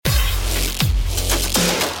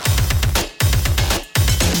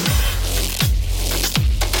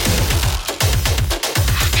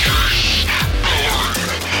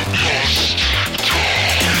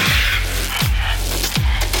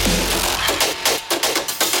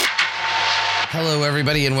Hello,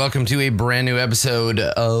 everybody, and welcome to a brand new episode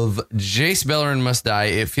of Jace Beleren Must Die.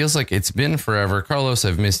 It feels like it's been forever. Carlos,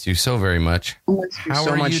 I've missed you so very much. How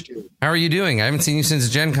are you doing? I haven't seen you since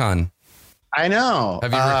Gen Con. I know.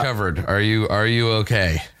 Have you recovered? Are you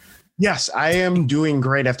okay? Yes, I am doing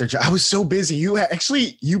great after. I was so busy.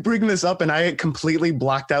 You bring this up, and I completely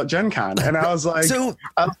blocked out Gen Con, and I was like, I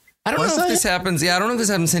don't know if this happens. Yeah, I don't know if this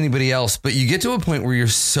happens to anybody else, but you get to a point where you're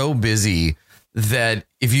so busy that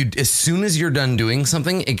as soon as you're done doing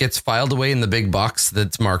something, it gets filed away in the big box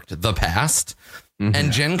that's marked the past. Mm-hmm.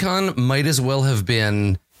 And Gen Con might as well have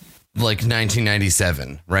been like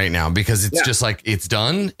 1997 right now, because it's just like it's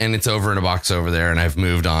done and it's over in a box over there. And I've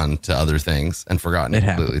moved on to other things and forgotten it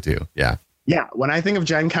completely too. Yeah. Yeah. When I think of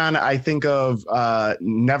Gen Con, I think of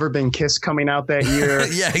Never Been Kissed coming out that year.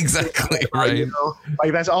 Yeah, exactly. Right.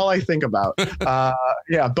 Like that's all I think about.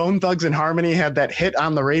 Bone Thugs and Harmony had that hit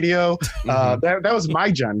on the radio. That was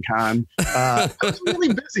my Gen Con. I was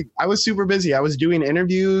really busy. I was super busy. I was doing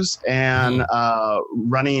interviews and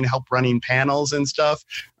running panels and stuff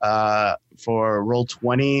for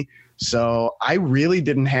Roll20. So I really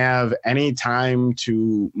didn't have any time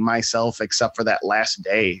to myself except for that last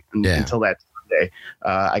day until that Sunday.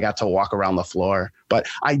 I got to walk around the floor, but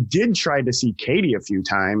I did try to see Katie a few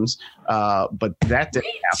times, but that didn't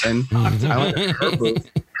happen. I went to her booth.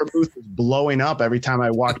 Her booth was blowing up every time I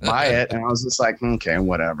walked by it, and I was just like, okay,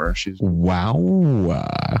 whatever. Wow.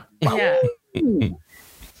 Yeah.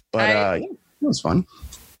 But it was fun.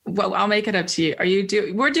 Well, I'll make it up to you.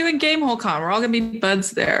 We're doing Gamehole Con. We're all gonna be buds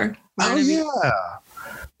there. We're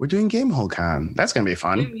doing Gamehole Con. That's gonna be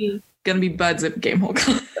fun. Gonna be buds at Gamehole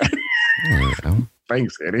Con.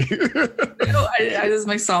 Thanks, Katie. This is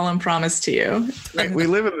my solemn promise to you. We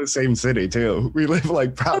live in the same city too. We live we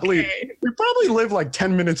probably live like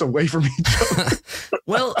 10 minutes away from each other.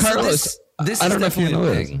 Well, Carlos, this is definitely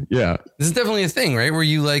a thing. Yeah, this is definitely a thing, right? Where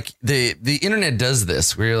you like the internet does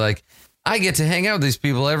this, where you're like, I get to hang out with these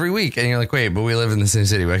people every week. And you're like, wait, but we live in the same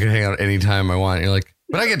city. I can hang out anytime I want. And you're like,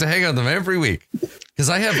 but I get to hang out with them every week. Because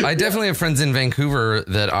I definitely have friends in Vancouver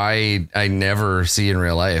that I never see in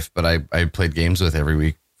real life, but I played games with every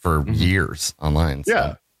week for years online. So.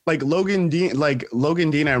 Yeah. Like Logan Dean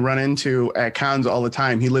I run into at cons all the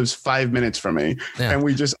time. He lives 5 minutes from me. Yeah. And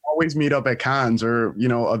we just always meet up at cons or,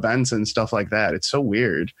 events and stuff like that. It's so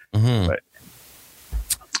weird. Mm-hmm. But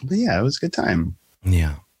yeah, it was a good time.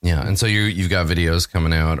 Yeah. Yeah, and so you've got videos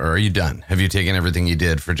coming out, or are you done? Have you taken everything you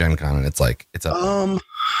did for Gen Con and it's up?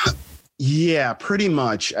 Yeah, pretty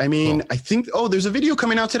much. I mean, cool. I think there's a video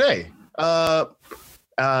coming out today. Me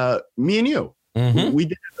and you. Mm-hmm. We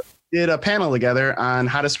did a panel together on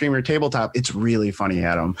how to stream your tabletop. It's really funny,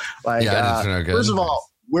 Adam. First of all,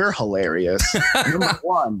 we're hilarious. Number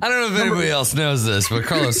one. I don't know if anybody else knows this, but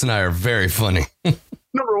Carlos and I are very funny.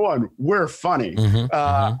 Number one, we're funny.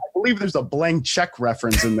 I believe there's a blank check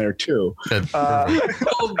reference in there too. Number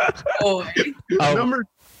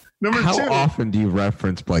how two. How often do you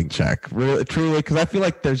reference blank check? Really, truly, because I feel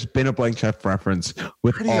like there's been a blank check reference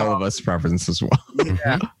with of us reference as well.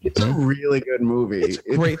 Yeah, it's a really good movie. It's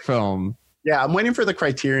a great film. Yeah, I'm waiting for the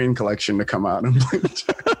Criterion Collection to come out.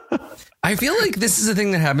 I feel like this is a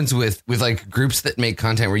thing that happens with like groups that make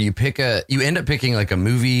content where you end up picking like a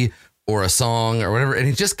movie or a song or whatever, and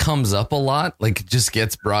it just comes up a lot, like it just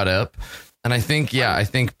gets brought up. And I think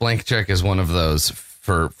blank check is one of those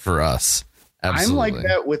for us. Absolutely. I'm like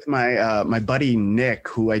that with my buddy Nick,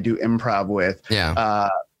 who I do improv with. Yeah.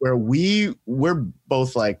 Where we're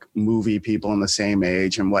both like movie people in the same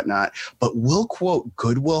age and whatnot, but we'll quote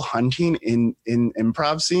Good Will Hunting in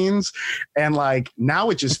improv scenes, and like now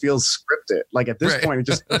it just feels scripted. Like at this point, it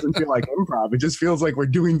just doesn't feel like improv. It just feels like we're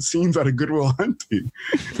doing scenes out of Good Will Hunting.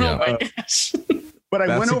 Oh my gosh! But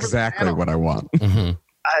I went over exactly what I want. Mm-hmm.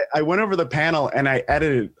 I went over the panel and I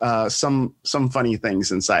edited some funny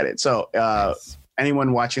things inside it. So nice.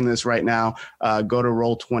 Anyone watching this right now, go to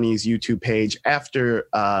Roll20's YouTube page after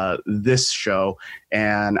this show,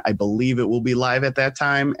 and I believe it will be live at that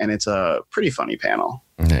time. And it's a pretty funny panel.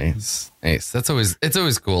 Nice. It's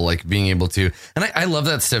always cool, like being able to, and I love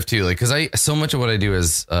that stuff too. Like, cause so much of what I do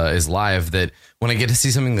is live, that when I get to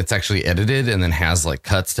see something that's actually edited and then has like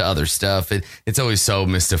cuts to other stuff, it's always so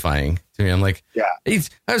mystifying to me. I'm like, yeah,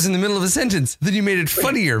 I was in the middle of a sentence, then you made it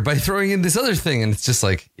funnier by throwing in this other thing. And it's just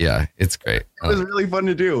like, yeah, it's great. It was really fun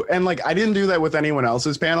to do. And like, I didn't do that with anyone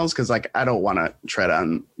else's panels, cause like, I don't want to tread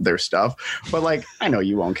on their stuff, but like, I know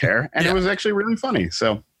you won't care. And it was actually really funny.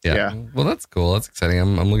 So yeah. Well, that's cool. That's exciting.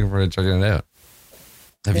 I'm looking forward to checking it out.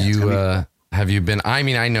 Have you been, I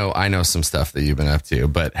mean, I know some stuff that you've been up to,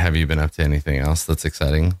 but have you been up to anything else that's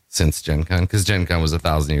exciting since Gen Con? Because Gen Con was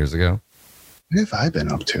 1,000 years ago. What have I been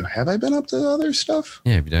up to? Have I been up to other stuff?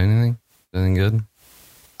 Yeah, have you done anything? Anything good?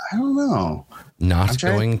 I don't know. Not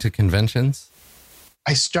going to conventions?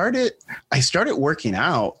 I started working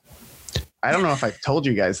out. I don't know if I've told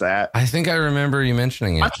you guys that. I think I remember you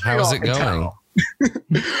mentioning it. How is it going?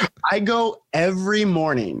 I go every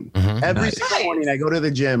morning. Every single morning I go to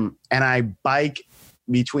the gym and I bike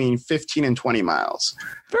between 15 and 20 miles.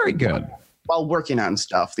 Very good. While working on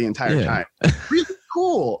stuff the entire time. Really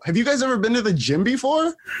cool. Have you guys ever been to the gym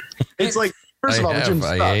before? It's like, first of all, the gym's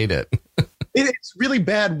I stuff. hate it. It's really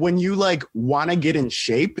bad when you like want to get in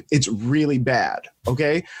shape. It's really bad.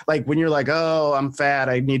 Okay. Like when you're like, oh, I'm fat,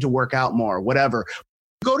 I need to work out more, whatever.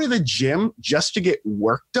 Go to the gym just to get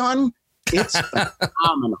work done. It's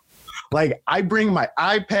phenomenal. Like I bring my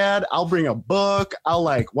iPad, I'll bring a book, I'll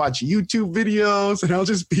like watch YouTube videos, and I'll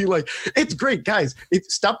just be like, it's great, guys.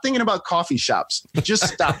 Stop thinking about coffee shops. Just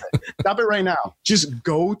stop it. Stop it right now. Just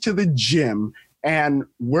go to the gym and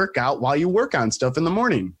work out while you work on stuff in the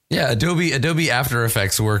morning. Yeah, Adobe After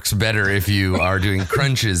Effects works better if you are doing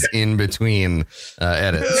crunches in between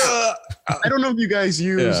edits. I don't know if you guys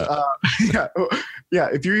use,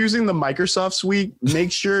 if you're using the Microsoft suite,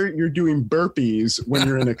 make sure you're doing burpees when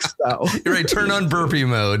you're in Excel. You're right, turn on burpee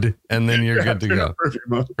mode, and then you're good to go.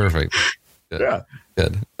 Perfect. Good. Yeah.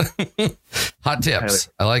 Good. Hot tips.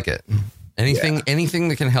 I like it. Anything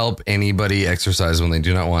that can help anybody exercise when they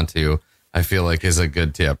do not want to, I feel like is a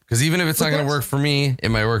good tip. Because even if it's not going to work for me, it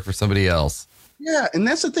might work for somebody else. Yeah. And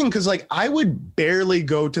that's the thing. Because like I would barely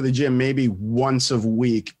go to the gym maybe once a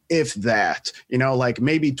week, if that, like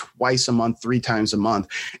maybe twice a month, 3 times a month.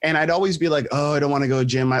 And I'd always be like, oh, I don't want to go to the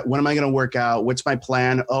gym. When am I going to work out? What's my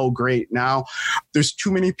plan? Oh, great. Now there's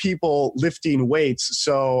too many people lifting weights.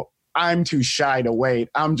 So I'm too shy to wait.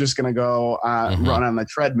 I'm just going to go run on the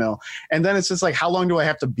treadmill. And then it's just like, how long do I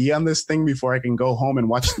have to be on this thing before I can go home and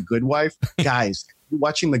watch The Good Wife? Guys, you're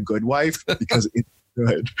watching The Good Wife because it's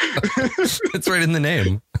good. It's right in the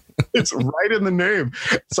name. It's right in the name.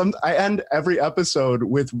 I end every episode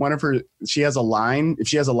with one of her. She has a line. If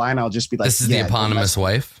she has a line, I'll just be like, this is the eponymous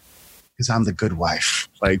wife. Because I'm the good wife.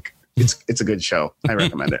 Like it's a good show. I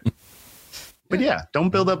recommend it. But yeah, don't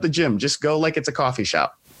build up the gym. Just go like it's a coffee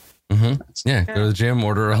shop. Yeah, go to the gym,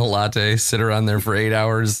 order a latte, sit around there for 8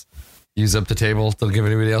 hours, use up the table, don't give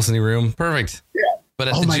anybody else any room. Perfect. Yeah. But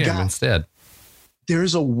at the gym instead.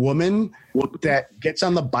 There's a woman that gets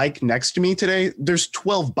on the bike next to me today. There's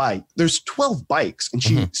 12 bikes and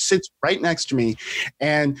she sits right next to me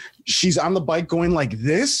and she's on the bike going like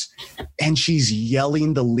this and she's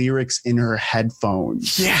yelling the lyrics in her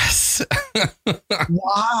headphones. Yes.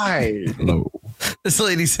 Why? No. This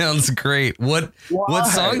lady sounds greght. What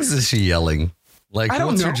songs is she yelling? Like, I don't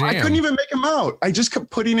what's know. her jam? I couldn't even make them out. I just kept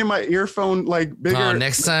putting in my earphone like bigger.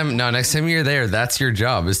 Next time you're there, that's your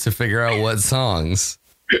job, is to figure out what songs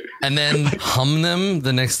and then hum them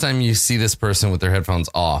the next time you see this person with their headphones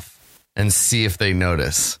off and see if they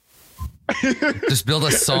notice. Just build a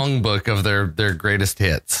songbook of their greatest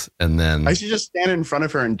hits, and then I should just stand in front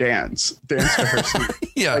of her and dance to her song.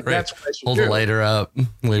 Yeah, like, right. That's what I should Hold do. a lighter up,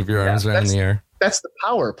 wave your arms around in the air. That's the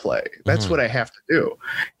power play. That's what I have to do.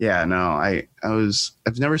 Yeah, no,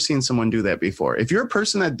 I've never seen someone do that before. If you're a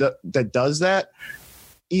person that does that,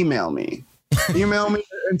 email me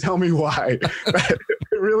and tell me why. I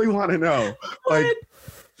really want to know. Like,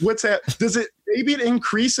 what's that? Maybe it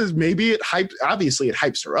increases, maybe it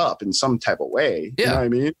hypes her up in some type of way. Yeah. You know what I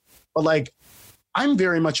mean? But like, I'm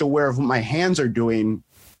very much aware of what my hands are doing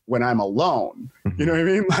when I'm alone. You know what I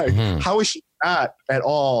mean? Like, how is she not at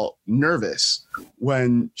all nervous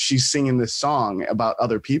when she's singing this song about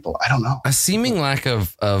other people? I don't know. A seeming lack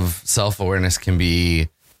of self-awareness can be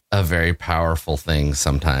a very powerful thing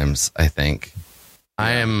sometimes, I think.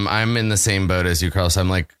 Yeah. I'm in the same boat as you, Carlos. I'm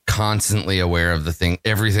like constantly aware of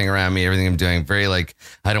everything around me, everything I'm doing. Very like,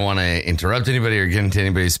 I don't want to interrupt anybody or get into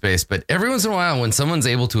anybody's space. But every once in a while, when someone's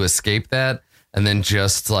able to escape that and then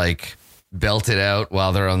just like belt it out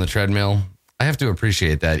while they're on the treadmill, I have to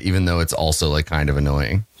appreciate that, even though it's also like kind of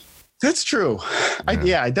annoying. That's true. I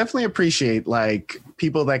definitely appreciate like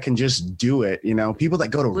people that can just do it. People that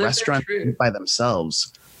go to restaurants by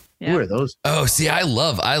themselves. Yeah. Who are those? Oh, see, I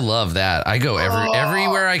love that. I go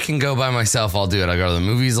everywhere I can go by myself. I'll do it. I go to the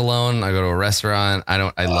movies alone. I go to a restaurant. I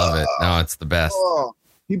love it. No, it's the best.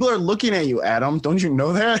 People are looking at you, Adam. Don't you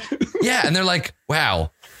know that? Yeah. And they're like,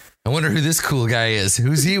 wow, I wonder who this cool guy is.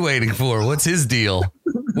 Who's he waiting for? What's his deal?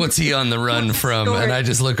 What's he on the run from? And I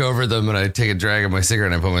just look over them and I take a drag of my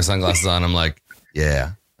cigarette and I put my sunglasses on. I'm like,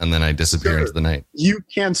 yeah. And then I disappear into the night. You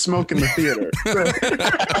can't smoke in the theater.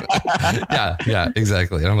 Yeah,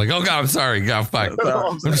 exactly. And I'm like, oh God, I'm sorry. God, fuck.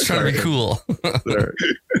 I'm just trying to be cool.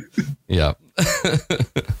 Yeah.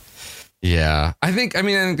 Yeah, I think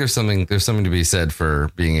there's something to be said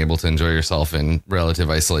for being able to enjoy yourself in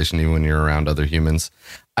relative isolation, even when you're around other humans.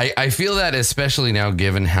 I feel that especially now,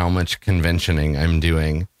 given how much conventioning I'm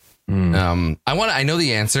doing. I know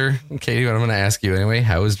the answer, Katie, but I'm going to ask you anyway.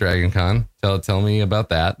 How was Dragon Con? Tell me about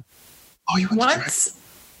that. Oh, you went Once,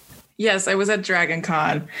 yes, I was at Dragon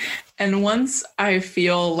Con, and once I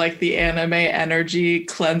feel like the anime energy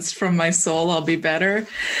cleansed from my soul, I'll be better.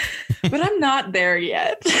 But I'm not there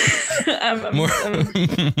yet.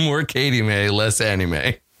 More Katie May, less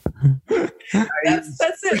anime.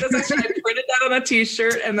 That's it. That's actually, I printed that on a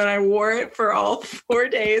t-shirt and then I wore it for all 4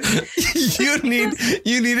 days. You need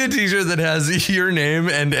a t-shirt that has your name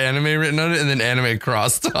and anime written on it and then anime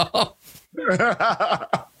crossed off.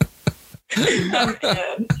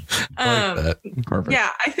 Perfect.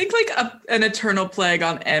 Yeah, I think like an Eternal Plague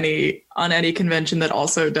on any convention that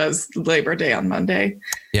also does Labor Day on Monday.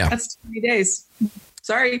 Yeah, that's too many days.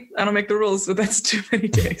 Sorry, I don't make the rules, but that's too many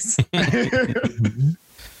days.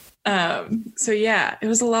 So yeah, it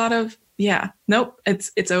was a lot of Nope,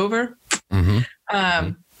 it's over. Mm-hmm.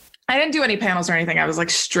 I didn't do any panels or anything. I was like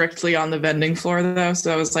strictly on the vending floor though,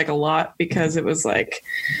 so it was like a lot because it was like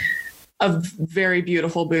a very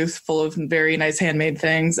beautiful booth full of very nice handmade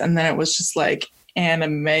things, and then it was just like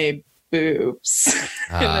anime boobs.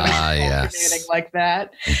 Yes, like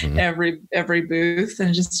that. Every booth,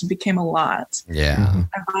 and it just became a lot. Yeah,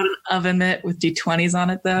 I bought an oven mitt with D20s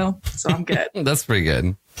on it though, so I'm good. That's pretty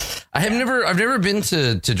good. I've never been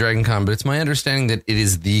to Dragon Con, but it's my understanding that it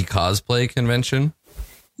is the cosplay convention.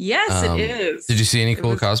 Yes, it is. Did you see any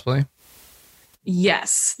cool cosplay?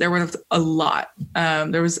 Yes, there was a lot.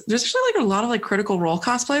 There's actually like a lot of like Critical Role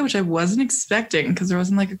cosplay, which I wasn't expecting because there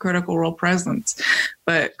wasn't like a Critical Role presence.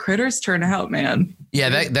 But critters turn out, man.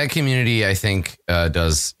 Yeah, that community I think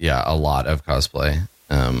does a lot of cosplay.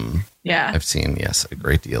 I've seen a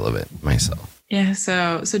great deal of it myself. Yeah,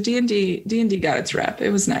 so D&D got its rep. It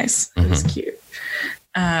was nice. It was cute.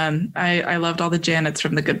 I loved all the Janets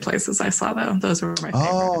from the Good Places I saw though. Those were my favorite.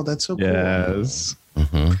 Oh, that's so cool. Yes.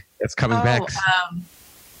 Mm-hmm. It's coming back.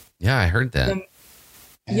 Yeah, I heard that.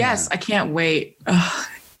 Yes, I can't wait. Ugh,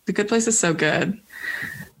 the Good Place is so good.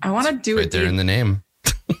 I want to do it. Right there in the name.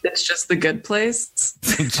 It's just the Good Place.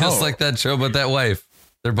 Just like that show about that wife.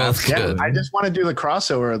 They're both good. I just want to do the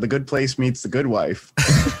crossover. The Good Place meets The Good Wife.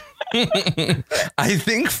 I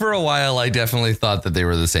think for a while I definitely thought that they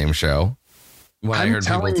were the same show. When I heard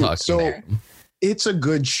people talk. So it's a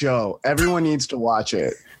good show. Everyone needs to watch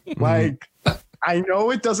it. Like, I know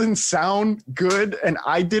it doesn't sound good, and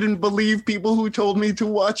I didn't believe people who told me to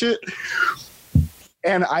watch it.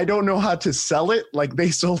 And I don't know how to sell it like they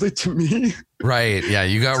sold it to me. Right. Yeah.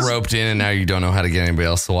 You got roped in and now you don't know how to get anybody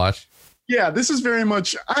else to watch. Yeah, this is very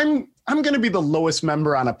much I'm going to be the lowest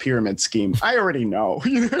member on a pyramid scheme. I already know.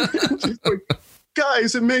 Just like,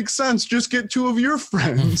 guys, it makes sense. Just get 2 of your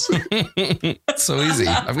friends. It's so easy.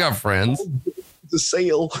 I've got friends. It's a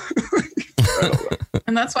sale.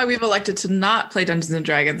 And that's why we've elected to not play Dungeons and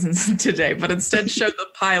Dragons today, but instead show the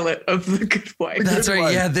pilot of The Good Wife. That's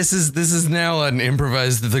right. Yeah, this is now an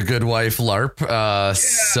improvised The Good Wife LARP.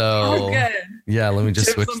 So good. Yeah, let me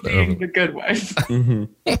just switch being The Good Wife.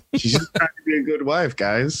 She's just trying to be a good wife,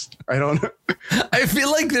 guys. I don't know. I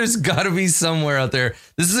feel like there's got to be somewhere out there.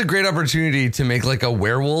 This is a great opportunity to make like a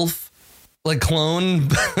werewolf. Like clone,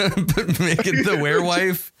 but make it the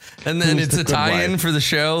werewife, and then it's a tie-in for the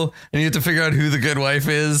show, and you have to figure out who the good wife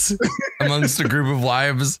is amongst a group of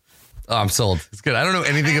wives. Oh, I'm sold. It's good. I don't know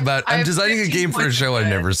anything about. I'm designing a game for a show I've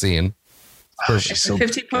never seen. She's so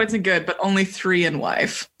 15 points in good, but only 3 in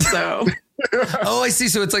wife. So. Oh, I see.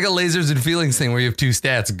 So it's like a lasers and feelings thing where you have 2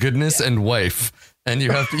 stats: goodness and wife, and you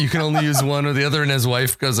can only use one or the other. And as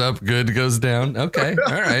wife goes up, good goes down. Okay,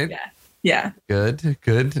 all right. Yeah.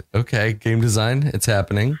 Good. Okay. Game design. It's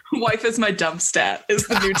happening. Wife is my dump stat is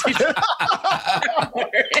the new t-shirt.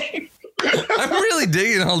 I'm really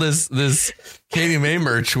digging all this Katie May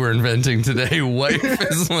merch we're inventing today. Wife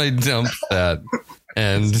is my dump stat.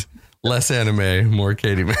 And less anime, more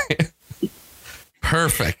Katie May.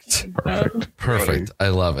 Perfect. I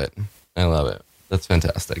love it. That's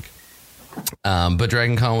fantastic. But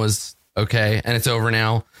Dragon Con was okay. And it's over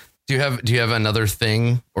now. Do you have another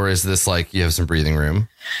thing, or is this like you have some breathing room?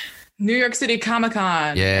 New York City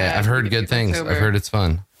Comic-Con. Yeah, I've heard good things. October. I've heard it's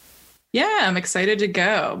fun. Yeah, I'm excited to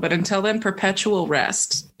go. But until then, perpetual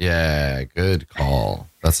rest. Yeah, good call.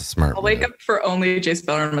 That's a smart I'll wake up for only Jace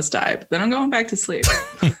Beleren Must Die. But then I'm going back to sleep.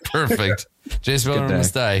 Perfect. Jace Beleren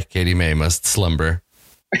Must Die. Katie May must slumber.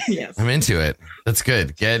 Yes. I'm into it. That's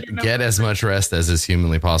good. Get as much rest as is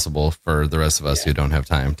humanly possible for the rest of us who don't have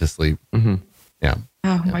time to sleep. Mm-hmm. Yeah.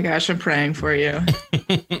 Oh my gosh, I'm praying for you.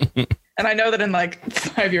 And I know that in like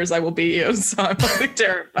 5 years I will be you, so I'm only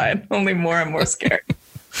terrified, only more and more scared.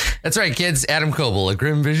 That's right, kids. Adam Coble, a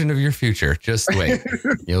grim vision of your future. Just wait.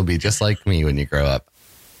 You'll be just like me when you grow up.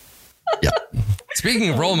 Yep. Speaking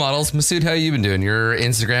of role models, Masood, how you been doing? Your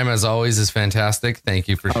Instagram, as always, is fantastic. Thank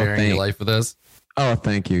you for sharing your life with us. Oh,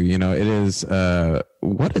 thank you. You know, it is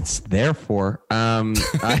what it's there for.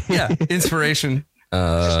 Yeah, inspiration.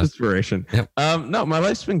 Inspiration. Yep. No, my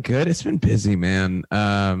life's been good. It's been busy, man.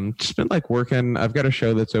 Just been like working. I've got a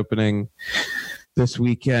show that's opening this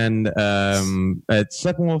weekend at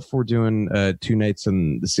Steppenwolf. We're doing 2 nights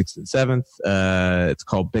on the 6th and 7th. It's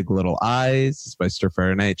called Big Little Eyes. It's by Stir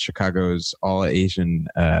Fire Night, Chicago's all-Asian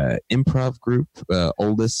improv group.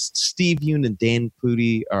 Oldest Steve Yoon and Dan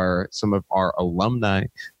Pudi are some of our alumni.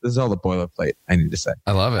 This is all the boilerplate, I need to say.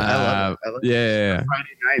 I love it. I love it. Yeah.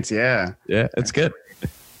 Friday nights, yeah. Yeah, it's good.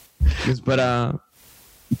 But oh,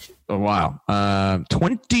 wow.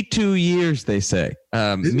 22 years, they say.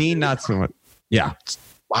 Me, not so much. Yeah.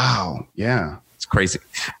 Wow. Yeah. It's crazy.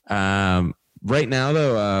 Right now,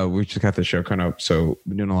 though, we just got the show coming up, so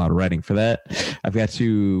I'm doing a lot of writing for that.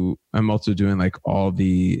 I'm also doing like all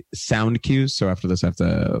the sound cues. So after this, I have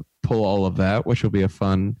to pull all of that, which will be a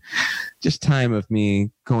fun just time of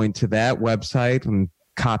me going to that website and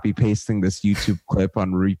copy pasting this YouTube clip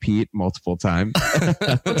on repeat multiple times.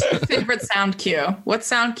 What's your favorite sound cue? What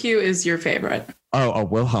sound cue is your favorite? Oh, a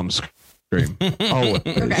Wilhelm scream. Always.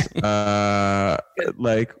 Okay.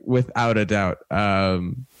 Like without a doubt.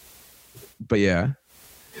 But yeah.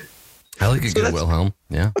 I like a good Wilhelm.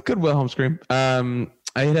 Yeah. A good Wilhelm scream. I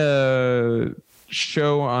had a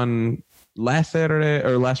show on last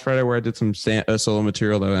Friday where I did some solo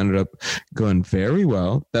material that ended up going very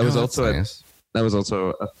well. That was also nice. That was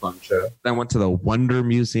also a fun show. Then I went to the Wonder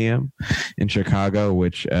Museum in Chicago,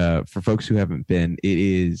 which for folks who haven't been, it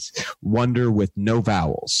is wonder with no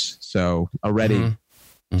vowels. So already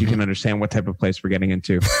you can understand what type of place we're getting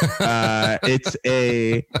into.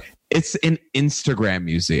 It's an Instagram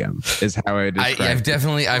museum is how I describe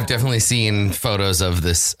it. I've definitely seen photos of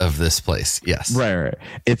this place. Yes. Right.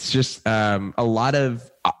 It's just a lot of,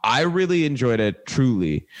 I really enjoyed it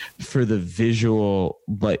truly for the visual,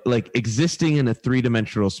 like existing in a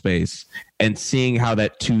 3-dimensional space and seeing how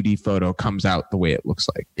that 2D photo comes out the way it looks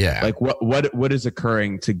like. Yeah. Like what is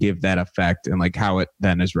occurring to give that effect and like how it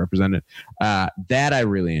then is represented. That I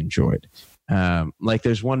really enjoyed. Like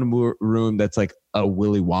there's one room that's like a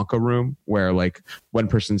Willy Wonka room where like one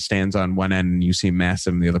person stands on one end and you see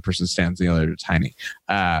massive and the other person stands on the other tiny.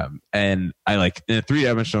 And I like in a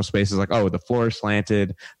 3-dimensional space is like, oh, the floor is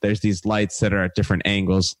slanted. There's these lights that are at different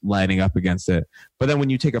angles lighting up against it. But then when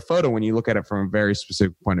you take a photo, when you look at it from a very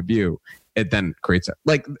specific point of view, it then creates it.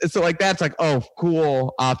 Like, so like that's like, oh,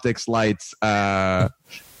 cool optics, lights,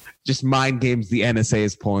 just mind games the NSA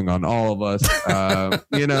is pulling on all of us.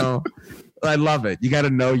 You know, I love it. You got to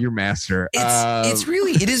know your master.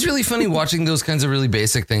 It is really funny watching those kinds of really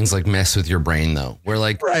basic things like mess with your brain though, where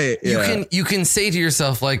like you can say to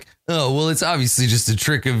yourself like, oh, well, it's obviously just a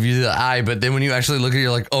trick of the eye. But then when you actually look at it,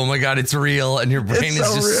 you're like, oh my God, it's real. And your brain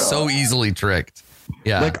is just so easily tricked.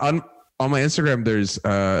 Yeah. Like on my Instagram, there's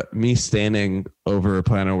me standing over a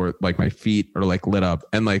planet where like my feet are like lit up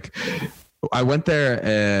and like, I went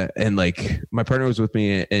there and like my partner was with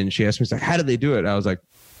me and she asked me, like, how did they do it? I was like,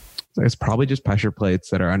 it's probably just pressure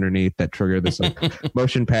plates that are underneath that trigger this like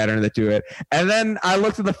motion pattern that do it. And then I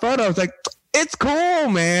looked at the photo. I was like, it's cool,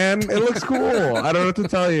 man. It looks cool. I don't know what to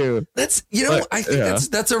tell you. That's, I think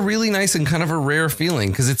that's a really nice and kind of a rare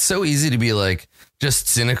feeling because it's so easy to be like just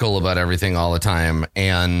cynical about everything all the time.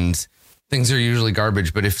 And things are usually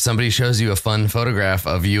garbage. But if somebody shows you a fun photograph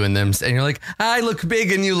of you and them and you're like, I look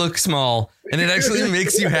big and you look small. And it actually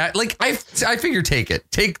makes you happy. Like I figure take it.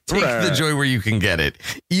 Take the joy where you can get it.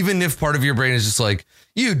 Even if part of your brain is just like,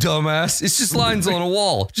 you dumbass. It's just lines on a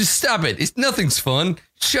wall. Just stop it. Nothing's fun.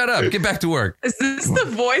 Shut up. Get back to work. Is this the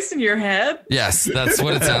voice in your head? Yes, that's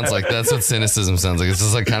what it sounds like. That's what cynicism sounds like. It's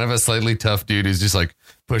just like kind of a slightly tough dude who's just like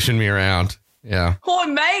pushing me around. Yeah. Hi,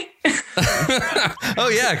 mate. Oh,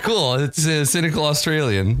 yeah. Cool. It's a cynical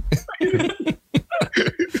Australian.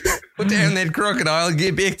 Put down that crocodile and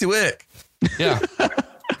get back to work. Yeah.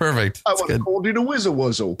 Perfect. I want to call you the Whizzle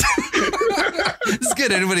Wuzzle. It's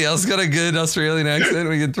good. Anybody else got a good Australian accent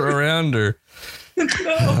we can throw around? Or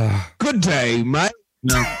No. Good day, mate.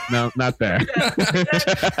 No, not there.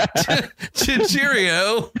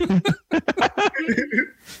 Cheerio.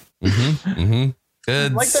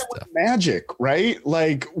 Good like that with magic, right?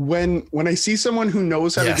 Like when I see someone who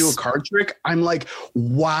knows how to do a card trick, I'm like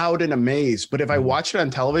wowed and amazed. But if I watch it on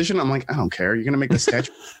television, I'm like, I don't care. You're gonna make the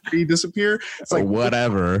statue disappear. It's like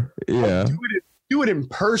whatever. Yeah. Do it in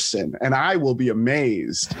person, and I will be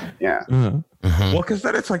amazed. Yeah. Well, because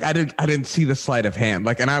then it's like I didn't see the sleight of hand,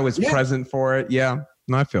 like, and I was present for it. Yeah,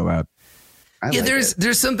 no, I feel that.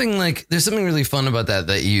 There's something really fun about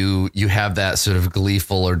that you have that sort of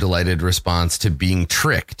gleeful or delighted response to being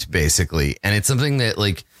tricked, basically, and it's something that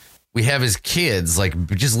like we have as kids, like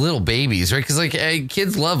just little babies, right? Because like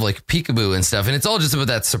kids love like peekaboo and stuff, and it's all just about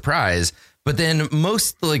that surprise. But then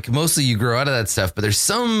mostly you grow out of that stuff. But there's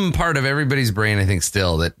some part of everybody's brain, I think,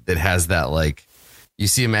 still that has that, like, you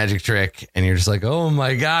see a magic trick and you're just like, oh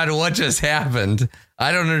my God, what just happened?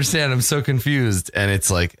 I don't understand. I'm so confused. And it's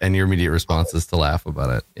like, and your immediate response is to laugh about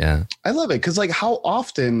it. Yeah. I love it. Because like how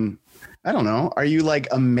often, I don't know, are you like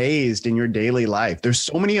amazed in your daily life? There's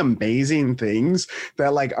so many amazing things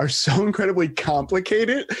that like are so incredibly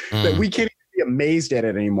complicated that we can't even be amazed at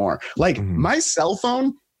it anymore. Like my cell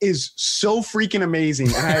phone is so freaking amazing,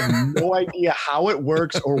 and I have no idea how it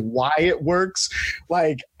works or why it works.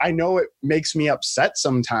 Like, I know it makes me upset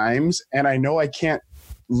sometimes, and I know I can't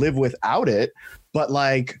live without it, but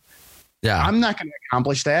like, I'm not going to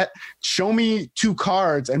accomplish that. Show me 2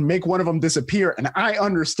 cards and make one of them disappear, and I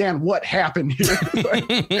understand what happened here.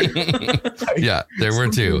 There were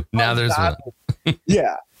 2. Now there's 1.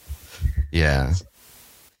 Yeah. Yeah,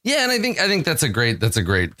 and I think that's a great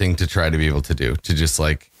thing to try to be able to do, to just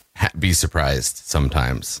like be surprised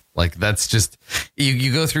sometimes. Like that's just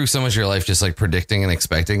you go through so much of your life just like predicting and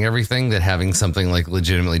expecting everything, that having something like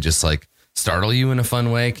legitimately just like startle you in a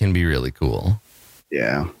fun way can be really cool.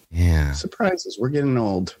 Yeah. Surprises. We're getting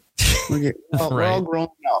old. We're all grown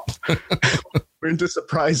up. We're into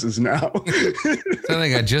surprises now. I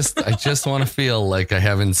think I just want to feel like I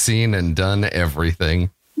haven't seen and done everything.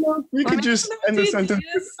 You could just end the sentence.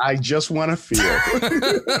 I just want to feel.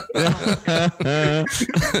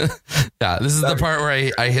 Yeah, this is the part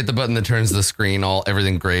where I hit the button that turns the screen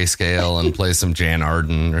everything grayscale and play some Jan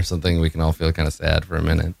Arden or something. We can all feel kind of sad for a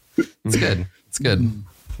minute. It's good. It's good.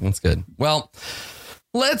 That's good. Well,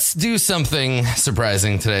 let's do something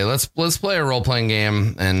surprising today. Let's play a role-playing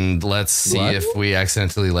game, and let's see if we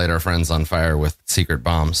accidentally light our friends on fire with secret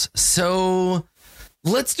bombs. So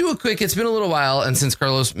let's do a quick, it's been a little while, and since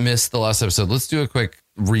Carlos missed the last episode, let's do a quick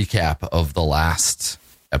recap of the last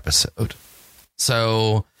episode.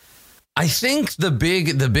 So I think the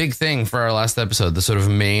big thing for our last episode, the sort of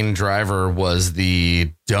main driver, was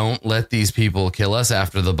the don't let these people kill us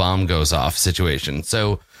after the bomb goes off situation.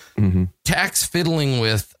 So Tax fiddling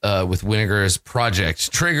with Winnegar's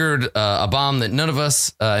project triggered a bomb that none of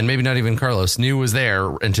us, and maybe not even Carlos, knew was there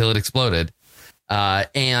until it exploded.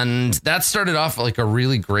 And that started off like a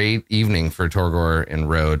really great evening for Torgor and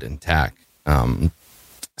Rode and Tack.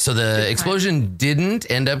 So the explosion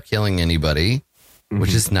didn't end up killing anybody,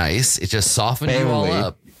 which is nice. It just softened you all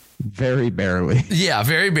up. Very barely. Yeah,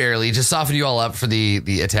 very barely. Just softened you all up for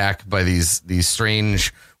the attack by these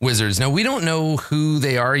strange wizards. Now, we don't know who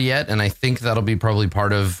they are yet, and I think that'll be probably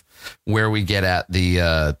part of where we get at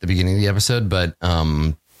the beginning of the episode, but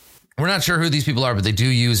we're not sure who these people are, but they do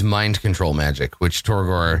use mind control magic, which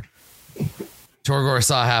Torgor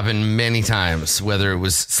saw happen many times, whether it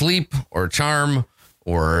was sleep or charm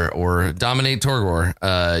or dominate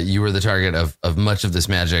Torgor. You were the target of much of this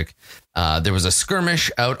magic. There was a skirmish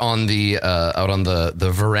out on the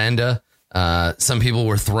veranda. Some people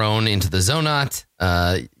were thrown into the zonot.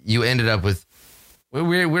 You ended up with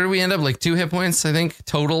where did we end up? Like 2 hit points, I think,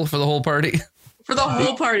 total for the whole party. For the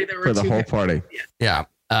whole party, there were for the whole party. Yeah.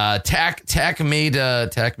 Tack made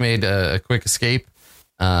a quick escape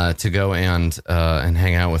to go and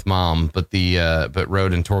hang out with Mom, but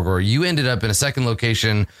Rode and Torgor, you ended up in a second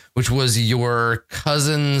location, which was your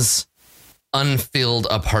cousin's unfilled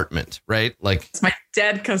apartment, right? Like it's my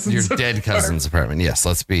dead cousin's apartment. Yes,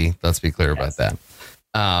 let's be clear about that.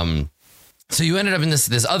 So you ended up in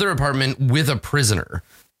this other apartment with a prisoner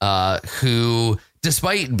who,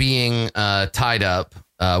 despite being tied up,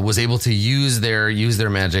 was able to use their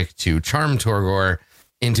magic to charm Torgor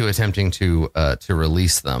into attempting to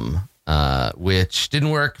release them, which didn't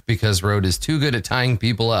work because Rode is too good at tying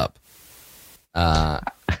people up. I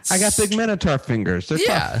got big Minotaur fingers. They're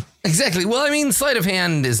tough. Exactly. Well, I mean, sleight of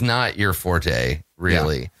hand is not your forte,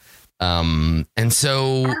 really. Yeah. And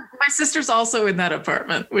so my sister's also in that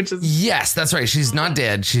apartment, which is yes, that's right. She's not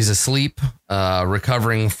dead. She's asleep,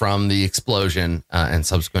 recovering from the explosion and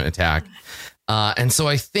subsequent attack. And so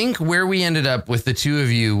I think where we ended up with the two of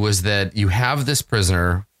you was that you have this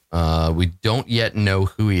prisoner. We don't yet know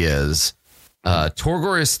who he is.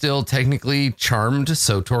 Torgor is still technically charmed.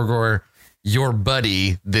 So Torgor, your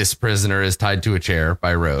buddy, this prisoner is tied to a chair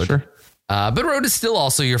by Road. Sure. But Road is still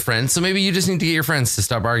also your friend. So maybe you just need to get your friends to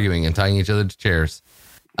stop arguing and tying each other to chairs.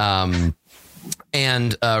 And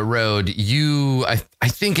Road, I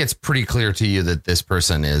think it's pretty clear to you that this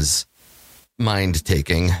person is mind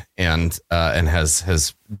taking and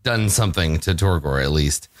has done something to Torgor at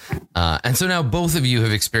least. And so now both of you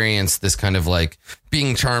have experienced this kind of like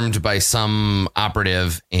being charmed by some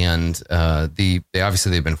operative, and they've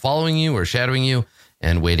been following you or shadowing you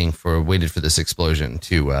and waited for this explosion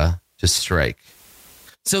to strike.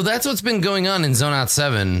 So that's what's been going on in Zone Out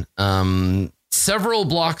 7. Several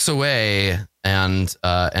blocks away and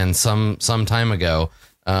some time ago,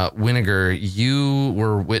 Winnegar, you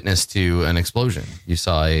were witness to an explosion. You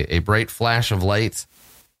saw a bright flash of light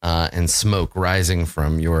and smoke rising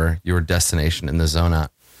from your destination in the Zone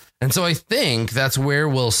Out. And so I think that's where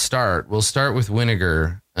we'll start. We'll start with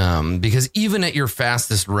Winnegar, because even at your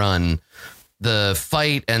fastest run, the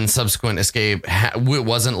fight and subsequent escape it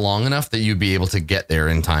wasn't long enough that you'd be able to get there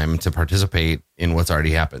in time to participate in what's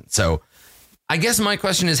already happened. So I guess my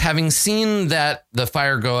question is, having seen that the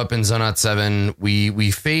fire go up in Zone Out 7,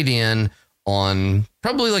 we fade in on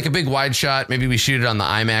probably like a big wide shot. Maybe we shoot it on the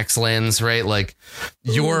IMAX lens, right? Like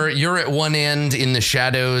you're at one end in the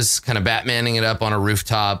shadows, kind of Batmaning it up on a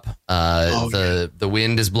rooftop. The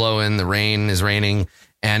wind is blowing, the rain is raining.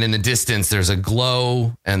 And in the distance, there's a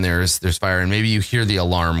glow and there's fire, and maybe you hear the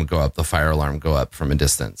alarm go up, the fire alarm go up from a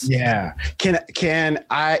distance. Yeah. Can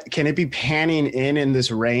it be panning in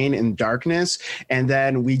this rain and darkness, and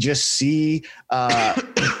then we just see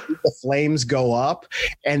the flames go up,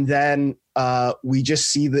 and then we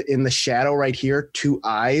just see in the shadow right here 2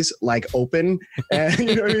 eyes like open, and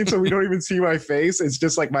you know what I mean? So we don't even see my face. It's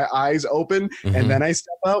just like my eyes open, and then I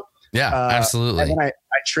step out. Yeah, absolutely. And then I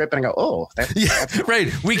trip and I go, oh, that's right.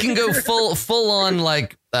 We can go full on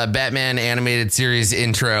like Batman animated series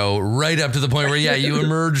intro right up to the point where, yeah, you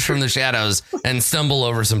emerge from the shadows and stumble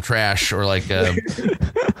over some trash or like, some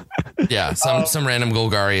random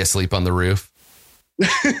Golgari asleep on the roof.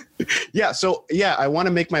 Yeah. So, yeah, I want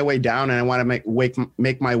to make my way down, and I want to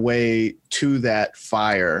make my way to that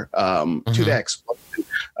fire, to that explosion.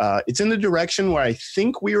 It's in the direction where I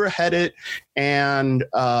think we were headed. And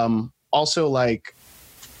also, like,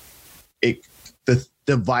 the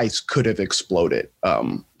device could have exploded.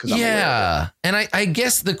 Yeah. And I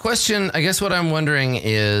guess what I'm wondering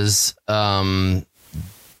is,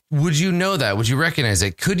 would you know that? Would you recognize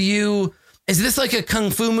it? Is this like a kung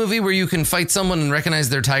fu movie where you can fight someone and recognize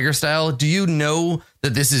their tiger style? Do you know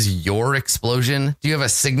that this is your explosion? Do you have a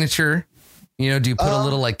signature? Do you put a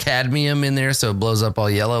little like cadmium in there so it blows up all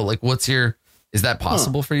yellow? Like, is that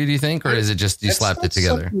possible for you, do you think? Or is it just you slapped it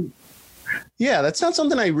together? Yeah, that's not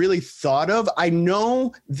something I really thought of. I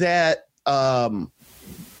know that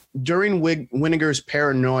during Winnegar's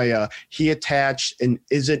paranoia, he attached an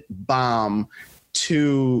Is-It bomb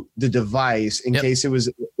to the device in case it was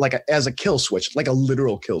like as a kill switch, like a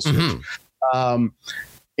literal kill switch.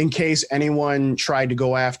 In case anyone tried to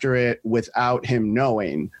go after it without him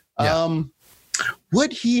knowing.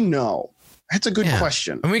 Would he know? That's a good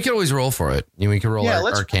question. And we could always roll for it. We could roll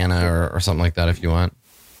Arcana or something like that if you want.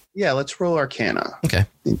 Yeah, let's roll Arcana. Okay.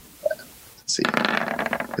 Let's see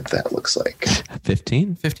what that looks like.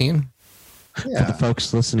 15? 15. Yeah. For the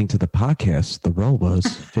folks listening to the podcast, the roll was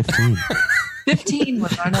 15. 15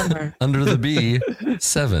 was our number. Under the B,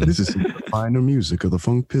 7. This is the finer music of the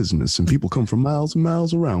funk business, and people come from miles and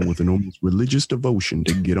miles around with an almost religious devotion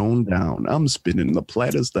to get on down. I'm spinning the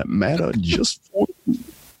platters that matter just for you.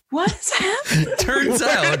 What's happening? Turns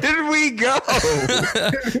out, where did we go?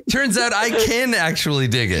 Turns out I can actually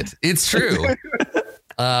dig it. It's true.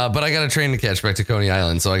 But I got a train to catch back to Coney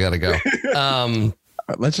Island, so I got to go.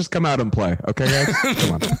 Let's just come out and play. Okay, guys?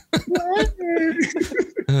 Come on.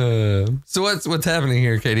 So what's happening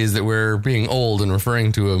here, Katie, is that we're being old and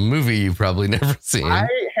referring to a movie you've probably never seen. I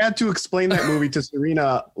had to explain that movie to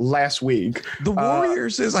Serena last week. The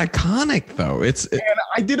Warriors is iconic, though. And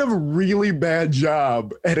I did a really bad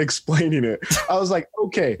job at explaining it. I was like,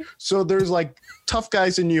 okay, so there's like tough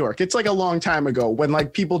guys in New York. It's like a long time ago when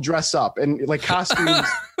like people dress up and like costumes.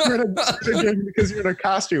 You're in a game because you're in a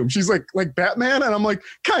costume. She's like Batman, and I'm like,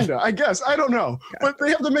 kinda, I guess. I don't know, but they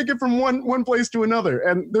have to make it from one place to another.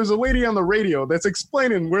 And there's a lady on the radio that's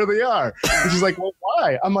explaining where they are. And she's like, well,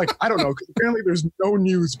 why? I'm like, I don't know, because apparently there's no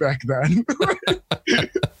news back then.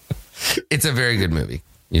 It's a very good movie.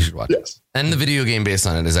 You should watch it. And the video game based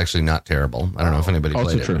on it is actually not terrible. I don't know if anybody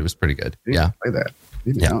played it, but it was pretty good. Yeah. Play that.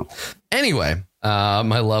 Yeah. Anyway,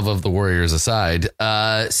 my love of the Warriors aside.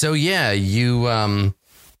 So yeah, you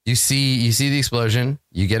you see the explosion.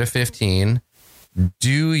 You get a 15.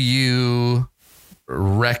 Do you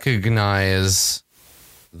recognize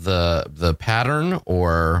the pattern,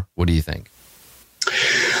 or what do you think?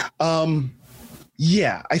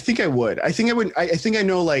 Yeah, I think I would. I think I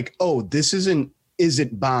know, like, oh, this is an is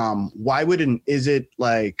it bomb. Why would an is it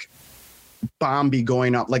like bomb be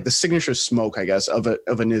going off, like the signature smoke, I guess, of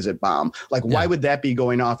an is it bomb? Like, why would that be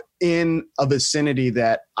going off in a vicinity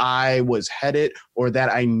that I was headed, or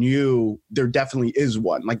that I knew there definitely is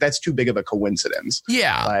one? Like, that's too big of a coincidence.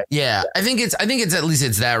 Yeah. Like, I think it's at least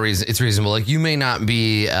it's that reason. It's reasonable. Like, you may not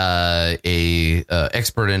be a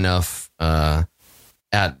expert enough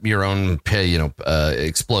at your own,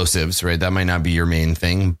 explosives, right? That might not be your main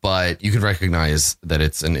thing, but you could recognize that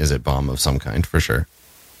it's an is it bomb of some kind for sure.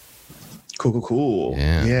 Cool.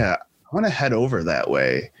 Yeah. I want to head over that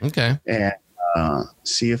way. Okay. And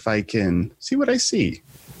see if I can see what I see.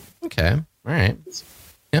 Okay. All right.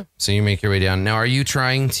 Yeah. So you make your way down. Now, are you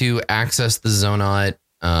trying to access the Zonot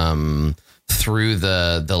through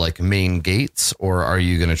the like main gates, or are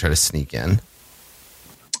you going to try to sneak in?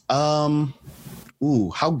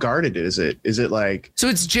 How guarded is it? Is it like... So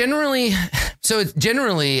it's generally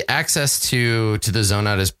access to the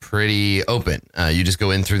Zonot is pretty open. You just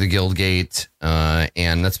go in through the guild gate,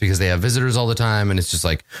 and that's because they have visitors all the time, and it's just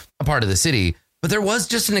like a part of the city. But there was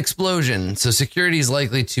just an explosion, so security is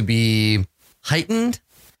likely to be heightened,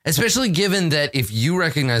 especially given that if you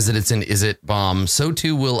recognize that it's an is it bomb, so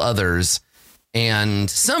too will others. And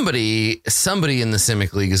somebody in the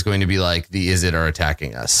Simic League is going to be like, the is it are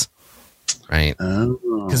attacking us. Right.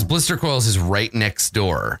 Because Blister Coils is right next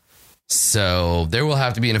door. So there will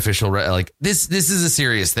have to be an official like this is a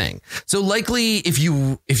serious thing. So likely if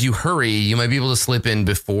you hurry, you might be able to slip in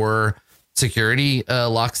before security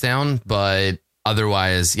locks down. But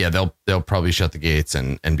otherwise, yeah, they'll probably shut the gates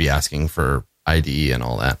and be asking for ID and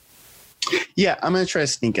all that. Yeah, I'm going to try to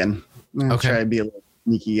sneak in. I'm going to try to be a little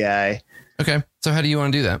sneaky guy. OK, so how do you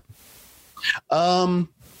want to do that?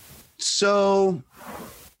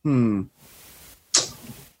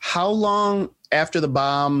 How long after the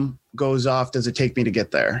bomb goes off does it take me to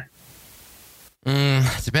get there?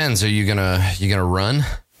 It depends. Are you gonna run?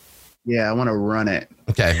 Yeah, I want to run it.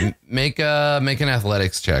 Okay, make an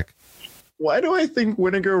athletics check. Why do I think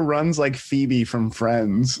Winnegar runs like Phoebe from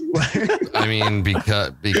Friends? I mean,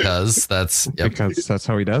 because that's because that's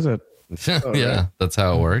how he does it. Yeah, that's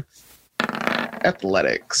how it works.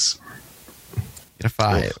 Athletics. Get a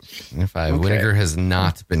 5. Okay. Winnegar has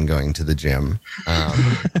not been going to the gym.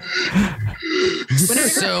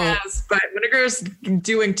 Winnegar has, but Winnegar's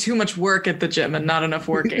doing too much work at the gym and not enough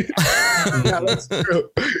working. Yeah, that's true.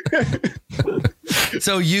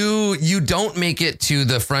 So you don't make it to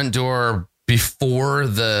the front door before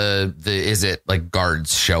the is it like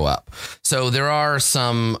guards show up. So there are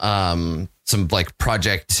some like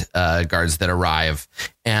project guards that arrive,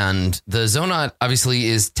 and the Zonot obviously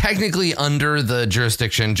is technically under the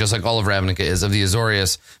jurisdiction, just like all of Ravnica is, of the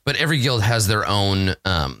Azorius, but every guild has their own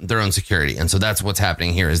security. And so that's what's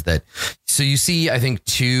happening here is that, so you see, I think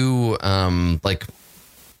 2 like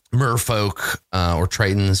merfolk or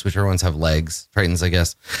tritons, whichever ones have legs, tritons, I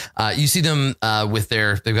guess. You see them with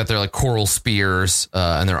they've got their like coral spears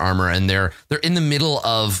and their armor, and they're in the middle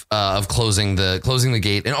of closing the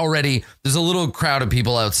gate. And already there's a little crowd of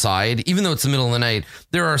people outside, even though it's the middle of the night.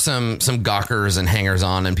 There are some gawkers and hangers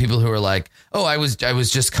on and people who are like, oh, I was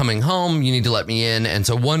just coming home. You need to let me in. And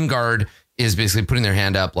so one guard is basically putting their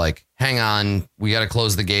hand up like, hang on, we got to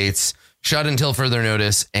close the gates. Shut until further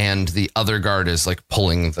notice, and the other guard is like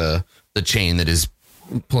pulling the chain that is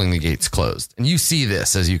pulling the gates closed. And you see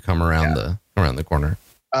this as you come around the corner.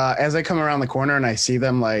 As I come around the corner and I see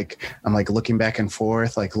them, like I'm like looking back and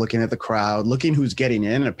forth, like looking at the crowd, looking who's getting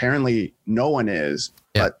in. And apparently no one is,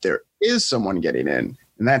 but there is someone getting in,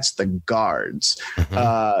 and that's the guards.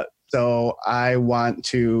 Mm-hmm. So I want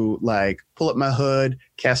to like pull up my hood,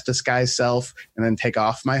 cast Disguise Self, and then take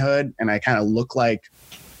off my hood, and I kind of look like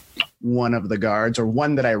one of the guards, or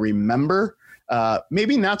one that I remember.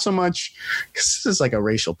 Maybe not so much because this is like a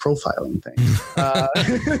racial profiling thing.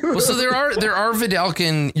 Well, so there are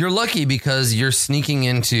Vidalcan. You're lucky because you're sneaking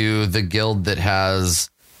into the guild that has,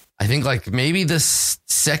 I think, like maybe the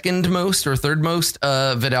second most or third most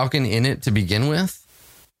Vidalcan in it to begin with.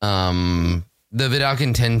 The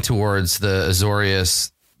Vidalcan tend towards the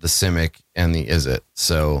Azorius, the Simic, and the Izzet.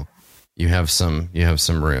 So you have some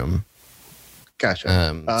room.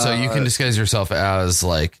 Gotcha. So you can disguise yourself as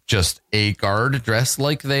like just a guard dressed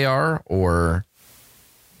like they are, or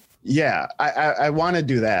Yeah, I want to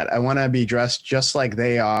do that. I want to be dressed just like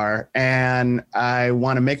they are. And I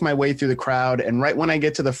want to make my way through the crowd. And right when I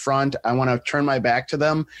get to the front, I want to turn my back to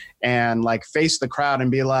them and like face the crowd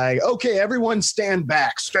and be like, okay, everyone stand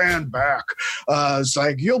back, stand back. It's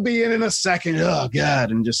like, you'll be in a second. Oh,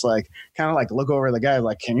 God. And just like kind of like look over at the guy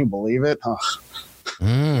like, can you believe it? Oh.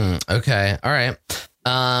 Okay. All right.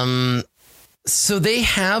 So they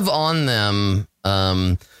have on them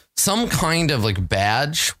some kind of like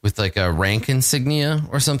badge with like a rank insignia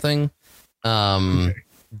or something. Do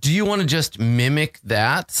you want to just mimic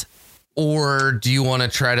that, or do you want to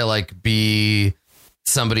try to like be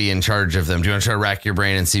somebody in charge of them? Do you want to try to rack your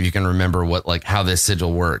brain and see if you can remember what like how this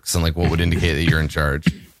sigil works and like what would indicate that you're in charge?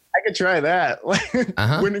 I could try that.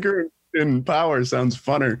 Winnegar in power sounds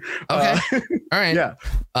funner. Okay. All right. Yeah.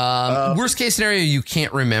 Worst case scenario, you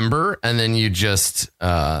can't remember, and then you just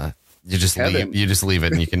leave. You just leave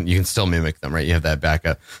it, and you can still mimic them, right? You have that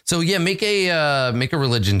backup. So yeah, make a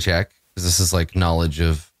religion check, because this is like knowledge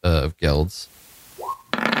of guilds.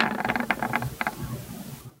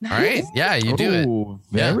 Nice. All right. Yeah, you do it.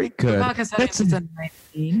 Very good. That's a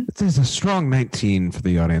 19. There's a strong 19 for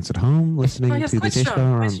the audience at home listening to the Jace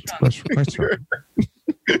Beleren. Quite strong.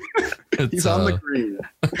 He's on the green.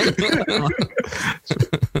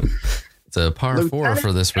 It's a par 4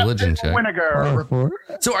 for this religion check. Par 4.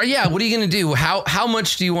 So what are you going to do? How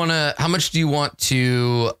much do you want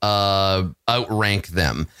to outrank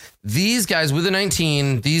them? These guys with a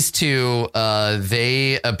 19, these two,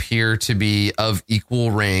 they appear to be of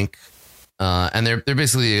equal rank, and they're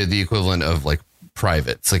basically the equivalent of like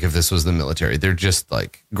privates. Like if this was the military, they're just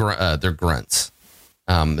like they're grunts.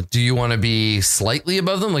 Do you want to be slightly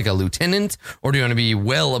above them, like a lieutenant, or do you want to be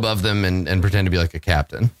well above them and pretend to be like a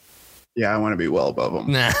captain? Yeah, I want to be well above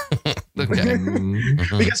them. Nah. Okay.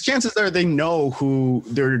 Because chances are they know who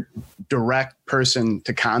their direct person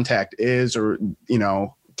to contact is, or,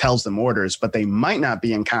 tells them orders, but they might not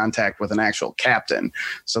be in contact with an actual captain.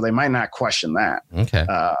 So they might not question that. Okay.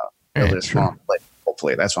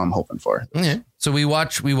 Hopefully that's what I'm hoping for. Okay. So we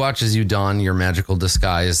watch as you don your magical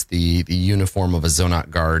disguise, the uniform of a Zonot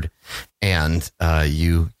guard, and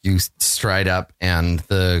you stride up, and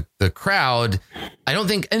the crowd, I don't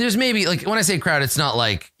think, and there's maybe like, when I say crowd, it's not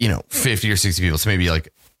like 50 or 60 people. It's maybe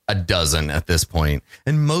like a dozen at this point,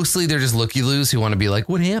 and mostly they're just looky-loos who want to be like,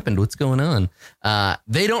 what happened? What's going on?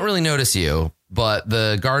 They don't really notice you, but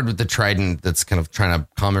the guard with the trident that's kind of trying to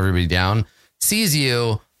calm everybody down sees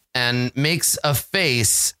you and makes a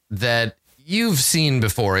face that you've seen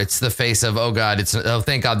before. It's the face of, oh God,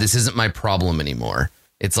 thank God this isn't my problem anymore.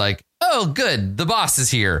 It's like, oh, good, the boss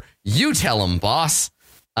is here. You tell him, boss.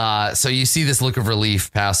 So you see this look of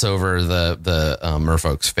relief pass over the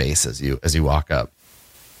merfolk's face as you walk up.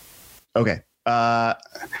 Okay.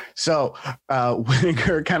 So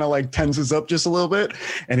Winnegar kind of like tenses up just a little bit,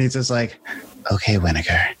 and he's just like, okay,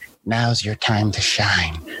 Winnegar, now's your time to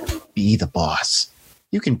shine. Be the boss.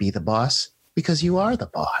 You can be the boss because you are the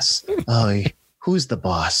boss. Oh, who's the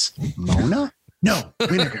boss? Mona? No,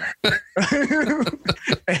 Winnegar.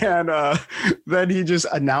 And then he just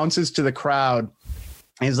announces to the crowd.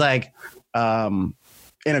 He's like, in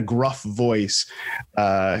a gruff voice,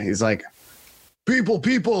 he's like, people,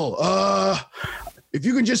 if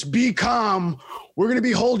you can just be calm, we're going to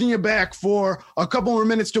be holding you back for a couple more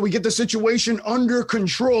minutes till we get the situation under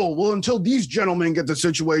control. Well, until these gentlemen get the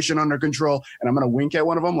situation under control. And I'm going to wink at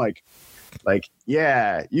one of them like,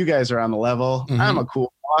 yeah, you guys are on the level. Mm-hmm. I'm a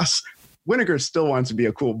cool boss. Winnegar still wants to be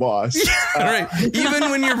a cool boss. Right.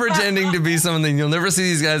 Even when you're pretending to be something, you'll never see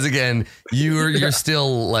these guys again. You're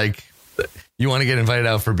still like, you want to get invited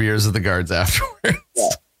out for beers with the guards afterwards. Yeah.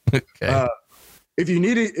 Okay. If you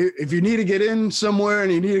need to get in somewhere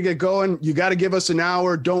and you need to get going, you got to give us an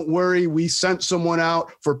hour. Don't worry. We sent someone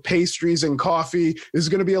out for pastries and coffee. This is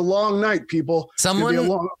going to be a long night, people. Someone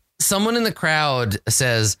in the crowd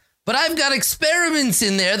says, but I've got experiments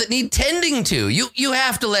in there that need tending to. You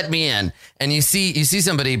have to let me in. And you see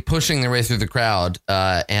somebody pushing their way through the crowd.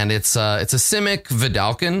 And it's a Simic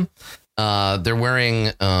Vidalcan. They're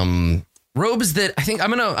wearing robes that I think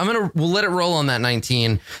we'll let it roll on that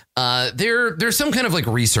 19. They're some kind of like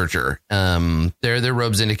researcher. Their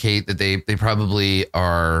robes indicate that they probably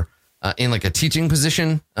are in like a teaching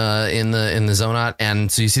position in the Zonot.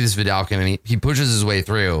 And so you see this Vidalcan, and he pushes his way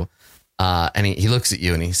through, and he looks at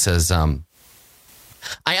you and he says,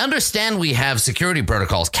 I understand we have security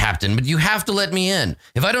protocols, Captain, but you have to let me in.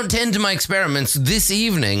 If I don't tend to my experiments this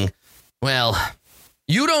evening, well,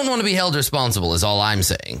 you don't want to be held responsible is all I'm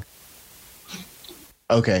saying.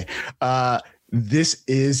 Okay. This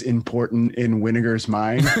is important in Winnegar's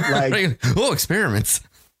mind. Like, oh, experiments.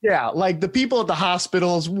 Yeah, like the people at the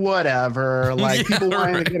hospitals, whatever. Like people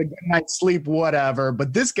wanting to get a good night's sleep, whatever.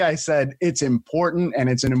 But this guy said it's important and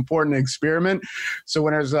it's an important experiment. So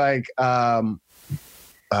when it was like,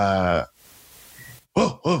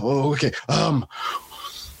 okay.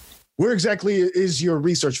 Where exactly is your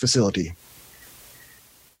research facility?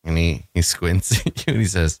 And he squints at you and he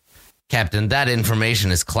says, Captain, that information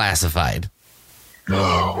is classified.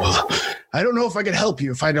 Oh, well, I don't know if I can help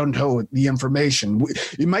you if I don't know the information.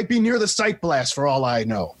 It might be near the site blast for all I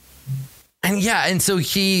know. And so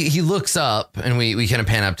he looks up and we kind of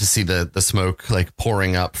pan up to see the smoke like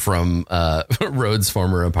pouring up from Rhodes'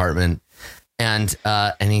 former apartment. And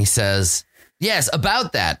he says, yes,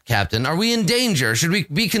 about that, Captain. Are we in danger? Should we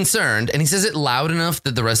be concerned? And he says it loud enough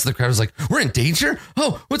that the rest of the crowd is like, we're in danger?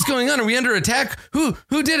 Oh, what's going on? Are we under attack? Who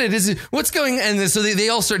did it? Is it what's going on? And so they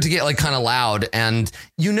all start to get like kind of loud. And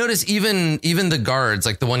you notice even the guards,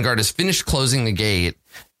 like the one guard has finished closing the gate.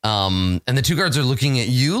 And the two guards are looking at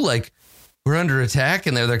you like we're under attack.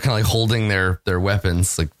 And they're kind of like holding their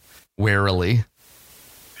weapons like warily.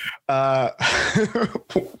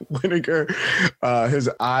 Winnegar, his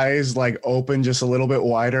eyes like open just a little bit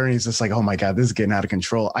wider, and he's just like, "Oh my god, this is getting out of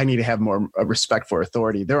control. I need to have more respect for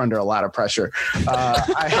authority. They're under a lot of pressure."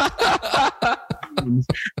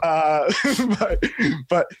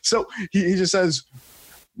 But so he just says,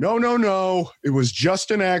 "No. It was just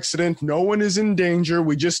an accident. No one is in danger.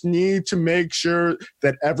 We just need to make sure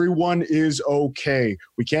that everyone is okay.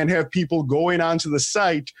 We can't have people going onto the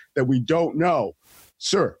site that we don't know,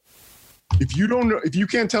 sir." If you don't know, if you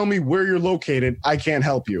can't tell me where you're located, I can't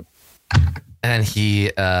help you. And he,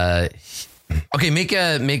 okay, make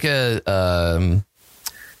a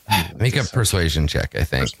persuasion check. I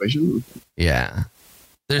think. Persuasion. Yeah.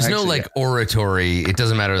 There's no like oratory. It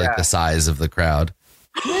doesn't matter like the size of the crowd.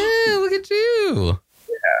 Yeah, look at you.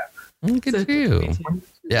 Yeah. Look at you.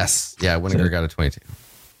 Yes. Yeah. Winnegar got a 22.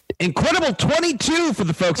 Incredible 22 for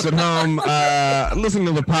the folks at home listening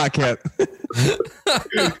to the podcast.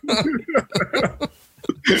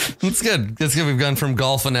 That's good. That's good. We've gone from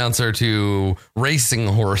golf announcer to racing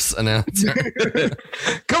horse announcer.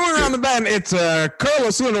 Coming around the bend, it's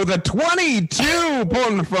Carlos Luna with a 22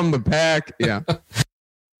 pulling from the pack. Yeah.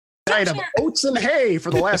 Diet of oats and hay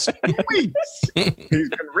for the last 2 weeks. He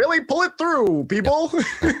can really pull it through, people.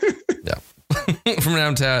 Yeah. From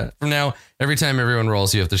now, every time everyone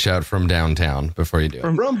rolls, you have to shout "from downtown" before you do it.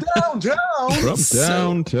 From downtown. From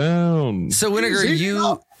downtown. So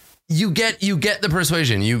Winnegar, you get the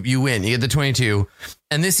persuasion. You win. You get the 22,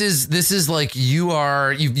 and this is like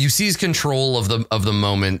you seize control of the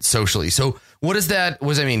moment socially. So what does that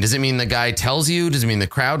mean? Does it mean the guy tells you? Does it mean the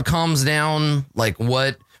crowd calms down? Like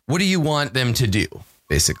what do you want them to do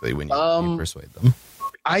basically when you persuade them?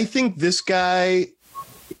 I think this guy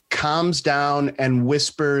calms down and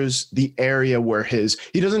whispers the area where he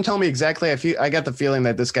doesn't tell me exactly. I got the feeling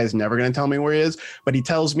that this guy's never going to tell me where he is, but he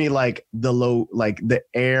tells me like the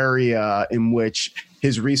area in which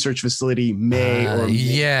his research facility may or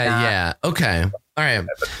may not. Okay. All right.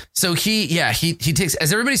 So he takes,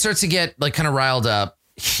 as everybody starts to get like kind of riled up,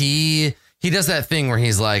 he does that thing where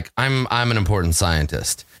he's like, I'm an important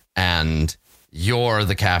scientist and you're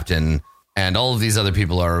the captain and all of these other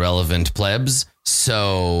people are irrelevant plebs.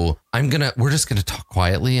 So we're just gonna talk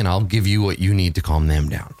quietly and I'll give you what you need to calm them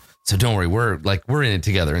down. So don't worry, we're in it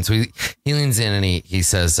together. And so he leans in and he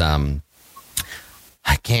says, I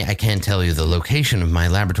can't tell you the location of my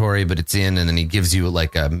laboratory, but it's in, and then he gives you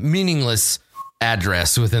like a meaningless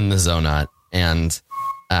address within the Zonot and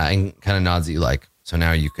kind of nods at you like, so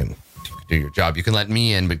now you can do your job. You can let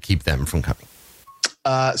me in, but keep them from coming.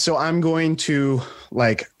 So I'm going to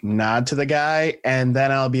like nod to the guy and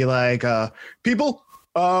then I'll be like, people,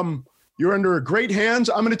 you're under great hands.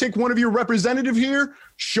 I'm going to take one of your representative here,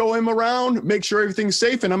 show him around, make sure everything's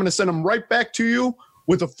safe. And I'm going to send him right back to you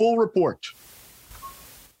with a full report.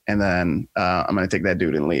 And then I'm going to take that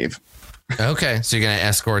dude and leave. Okay. So you're going to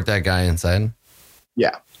escort that guy inside?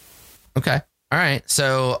 Yeah. Okay. All right.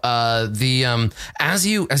 So as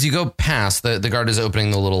you go past, the guard is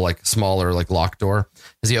opening the little like smaller like lock door.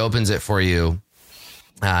 As he opens it for you,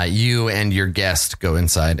 you and your guest go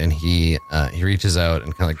inside, and he reaches out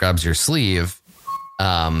and kind of like grabs your sleeve.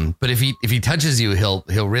 But if he touches you,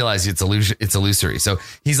 he'll realize it's illusory. So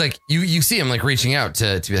he's like you see him like reaching out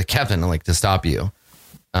to be like, Captain, like to stop you.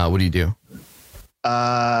 What do you do?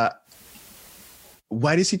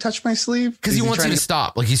 Why does he touch my sleeve? Because he wants you to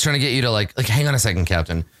stop. Like he's trying to get you to like hang on a second,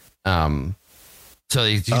 Captain. So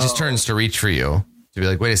he just turns to reach for you to be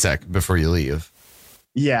like, wait a sec before you leave.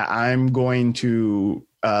 Yeah, I'm going to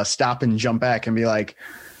stop and jump back and be like,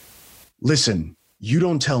 listen, you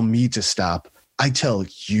don't tell me to stop. I tell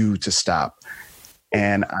you to stop.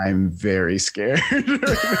 And I'm very scared.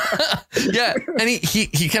 Yeah, and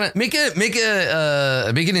he kind of make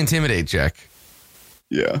an intimidate check.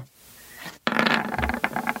 Yeah.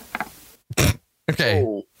 Okay.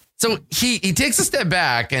 Oh. So he takes a step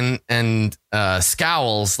back and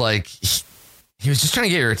scowls like he was just trying to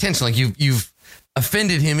get your attention. Like you've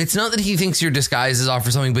offended him. It's not that he thinks your disguise is off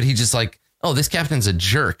or something, but he just like, oh, this captain's a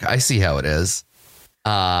jerk. I see how it is.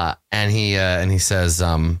 And he says,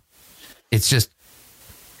 it's just,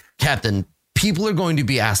 Captain, people are going to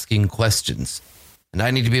be asking questions, and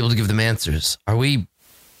I need to be able to give them answers. Are we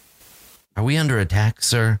under attack,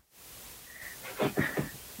 sir?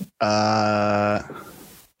 Can I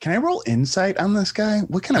roll insight on this guy?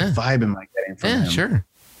 What kind of vibe am I getting from him? Yeah, sure.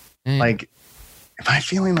 Yeah. Like, am I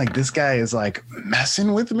feeling like this guy is like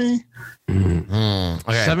messing with me?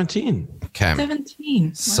 Okay. 17. Okay. 17.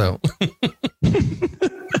 Wow. So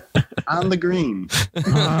On the green.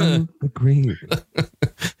 On the green.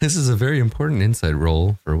 this is a very important insight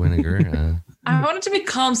roll for Winnegar. I want it to be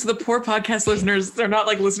calm so the poor podcast listeners, they're not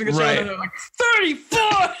like listening to the show and they're like, 34.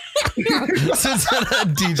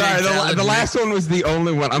 DJ Sorry, the last one was the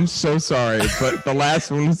only one. I'm so sorry, but the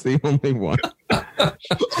last one was the only one.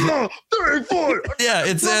 34. Yeah,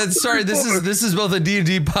 it's sorry. This is both a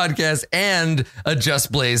D&D podcast and a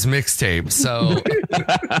Just Blaze mixtape. So,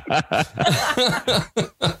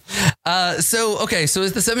 so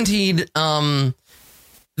it's the 17.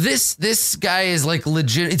 This guy is like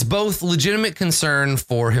legit. It's both legitimate concern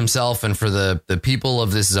for himself and for the people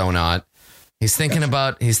of this zonot. He's thinking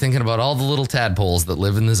about all the little tadpoles that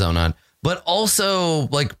live in the zonot, but also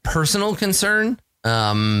like personal concern.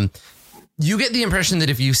 You get the impression that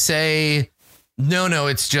if you say, no,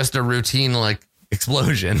 it's just a routine like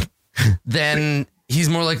explosion, then he's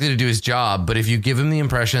more likely to do his job. But if you give him the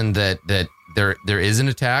impression that there is an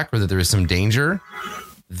attack or that there is some danger,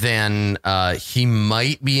 then he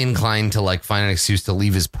might be inclined to like find an excuse to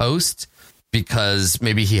leave his post because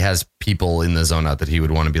maybe he has people in the zonot that he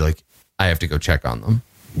would want to be like, I have to go check on them.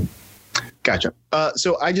 Gotcha.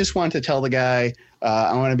 So I just want to tell the guy,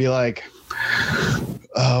 I want to be like,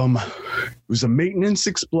 it was a maintenance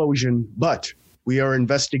explosion, but we are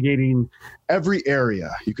investigating every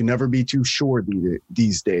area. You can never be too sure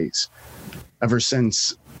these days, ever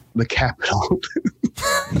since the Capitol.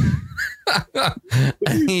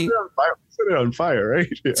 He set it on fire, right?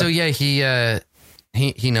 Yeah. So yeah, he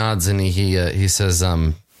nods and he says,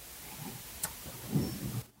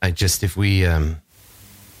 if we are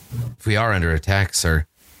under attack, sir,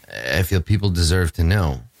 I feel people deserve to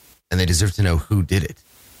know, and they deserve to know who did it.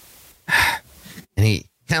 And he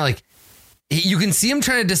kind of like, you can see him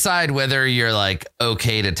trying to decide whether you're like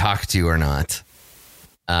okay to talk to or not.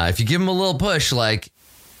 If you give him a little push, like,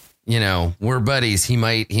 we're buddies, he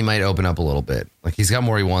might open up a little bit. Like he's got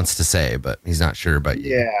more he wants to say, but he's not sure about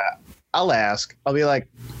you. Yeah, I'll ask. I'll be like,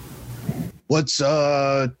 what's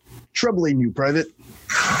troubling you, Private?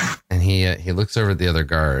 And he looks over at the other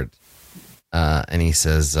guard, and he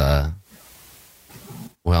says,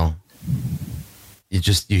 well,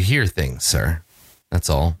 you hear things, sir. That's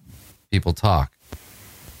all. People talk.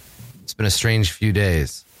 It's been a strange few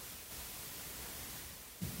days.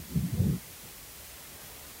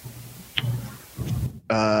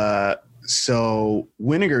 So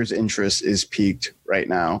Winnegar's interest is piqued right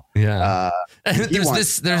now. Yeah. There's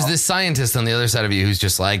this scientist on the other side of you who's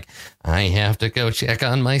just like, I have to go check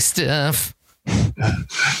on my stuff.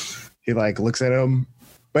 He like looks at him,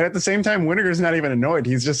 but at the same time, Winnegar's not even annoyed.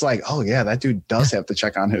 He's just like, oh yeah, that dude does have to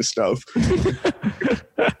check on his stuff.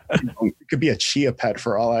 It could be a chia pet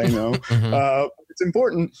for all I know. Mm-hmm. It's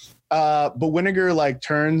important. But Winnegar like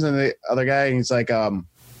turns and the other guy, and he's like,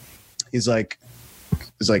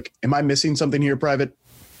 am I missing something here, Private?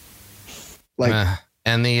 Like,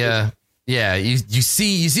 and the you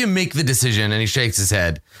see him make the decision, and he shakes his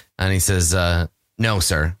head, and he says, "No,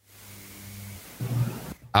 sir.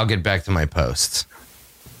 I'll get back to my post."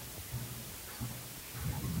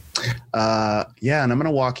 Yeah, and I'm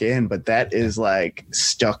gonna walk in, but that is like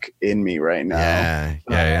stuck in me right now.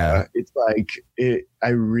 Yeah. It's like I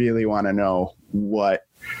really want to know what,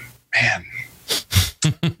 man.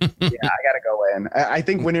 Yeah, I gotta go in. I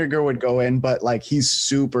think Winnegar would go in, but like he's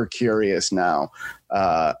super curious now,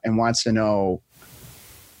 and wants to know,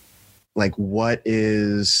 like, what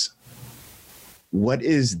is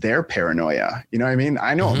their paranoia? You know what I mean?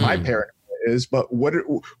 I know what my paranoia is, but what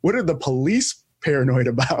are the police paranoid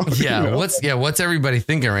about? Yeah, what's everybody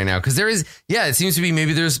thinking right now? Because it seems to be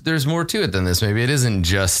maybe there's more to it than this. Maybe it isn't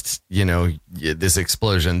just this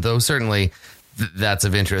explosion, though certainly that's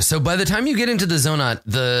of interest. So by the time you get into the Zonot,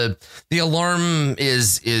 the alarm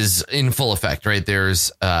is in full effect, right?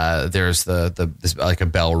 There's this like a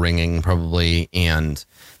bell ringing probably, and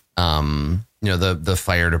the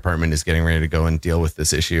fire department is getting ready to go and deal with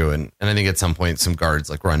this issue, and I think at some point some guards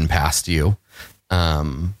like run past you.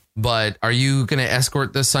 But are you going to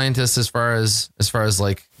escort this scientist as far as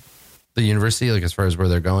like the university, like as far as where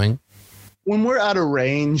they're going? When we're out of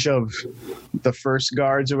range of the first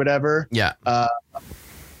guards or whatever, yeah,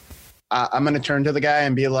 I'm going to turn to the guy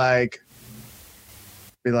and be like,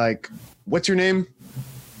 what's your name?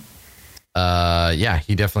 Yeah,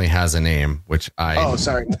 he definitely has a name, which Oh,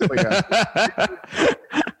 sorry. I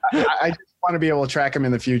just want to be able to track him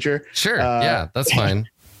in the future. Sure. Yeah, that's fine.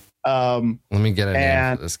 Let me get a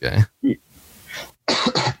name for this guy.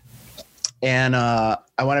 And I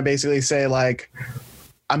want to basically say, like,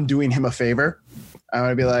 I'm doing him a favor. I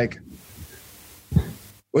want to be like,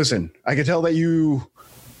 listen, I can tell that you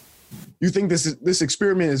think this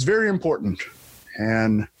experiment is very important.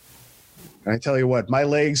 And I tell you what, my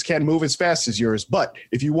legs can't move as fast as yours, but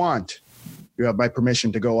if you want, you have my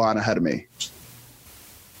permission to go on ahead of me.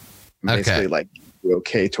 I'm basically like,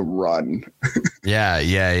 okay to run.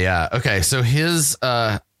 Yeah. Okay, so his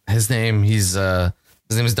name is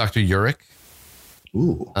Dr. Urich.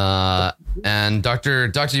 Ooh. And Dr.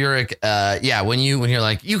 Urich, when you're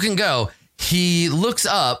like, you can go, he looks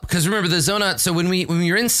up, because remember the Zonot. So when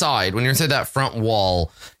you're inside that front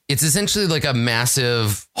wall, it's essentially like a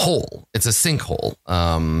massive hole. It's a sinkhole.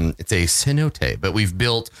 It's a cenote, but we've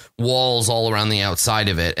built walls all around the outside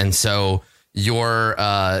of it. And so your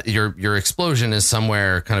explosion is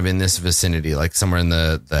somewhere kind of in this vicinity, like somewhere in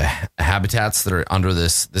the habitats that are under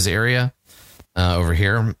this area over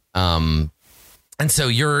here. And so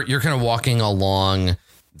you're kind of walking along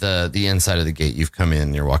the inside of the gate. You've come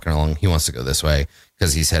in, you're walking along. He wants to go this way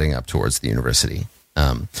because he's heading up towards the university.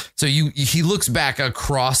 So he looks back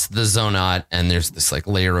across the Zonot, and there's this like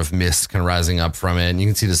layer of mist kind of rising up from it, and you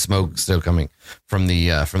can see the smoke still coming from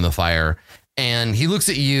the fire. And he looks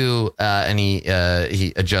at you, and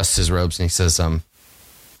he adjusts his robes, and he says,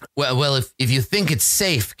 well, if you think it's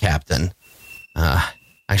safe, Captain,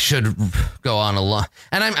 I should go on along,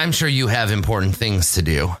 and I'm sure you have important things to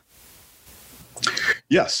do.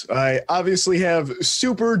 Yes, I obviously have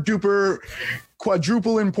super duper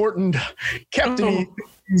quadruple important captain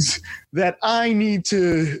things that I need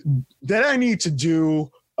to do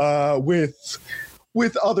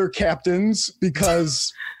with other captains,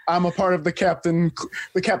 because I'm a part of the captain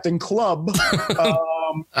club.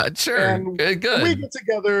 Sure, and good. We get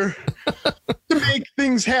together to make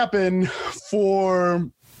things happen for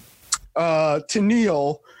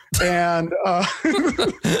Tennille and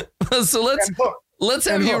so let's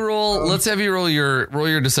have you roll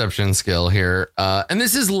your deception skill here. And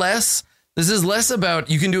this is less about,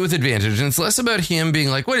 you can do it with advantage, and it's less about him being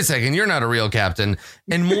like, wait a second, you're not a real captain,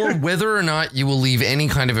 and more whether or not you will leave any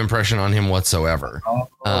kind of impression on him whatsoever.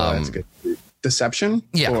 That's good. Deception?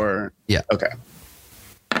 Yeah. Okay.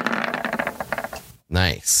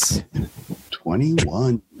 Nice.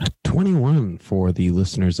 21 for the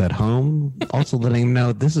listeners at home. Also letting them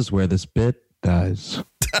know this is where this bit dies.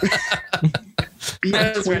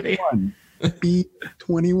 I was ready. Beat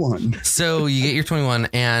 21. So you get your 21,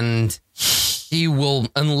 and he will,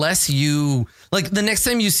 unless you, like, the next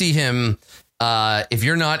time you see him, if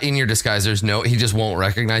you're not in your disguisers, he just won't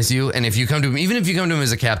recognize you. And if you come to him, even if you come to him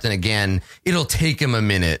as a captain again, it'll take him a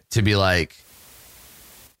minute to be like,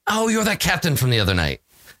 oh, you're that captain from the other night.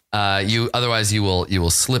 Otherwise you will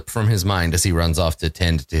slip from his mind as he runs off to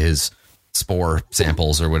tend to his spore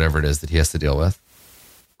samples or whatever it is that he has to deal with.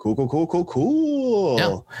 Cool.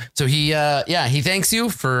 Yeah. So he thanks you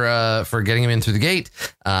for getting him in through the gate,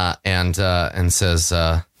 and says,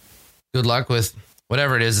 good luck with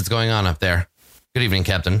whatever it is that's going on up there. Good evening,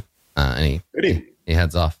 Captain. And he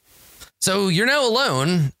heads off. So you're now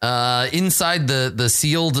alone inside the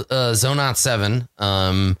sealed Zonot 7.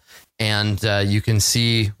 And you can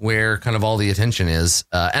see where kind of all the attention is.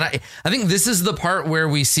 And I think this is the part where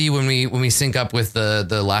we see when we sync up with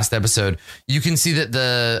the last episode, you can see that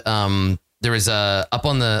there is up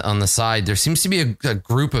on the side, there seems to be a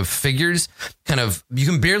group of figures. Kind of, you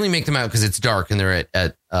can barely make them out because it's dark and they're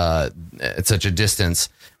at such a distance.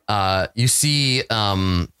 You see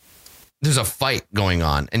there's a fight going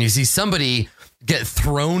on, and you see somebody get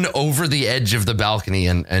thrown over the edge of the balcony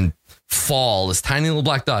and fall, this tiny little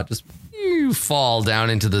black dot just fall down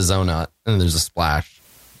into the Zonot, and there's a splash.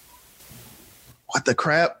 What the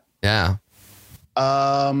crap? Yeah.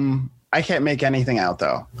 I can't make anything out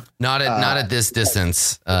though. Not at this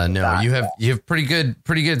distance. No, you have pretty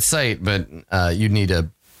good sight, but you'd need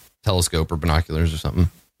a telescope or binoculars or something.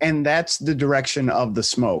 And that's the direction of the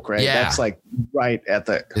smoke, right? Yeah. That's like right at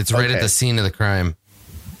the. It's right at the scene of the crime.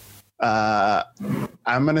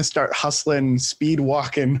 I'm gonna start hustling, speed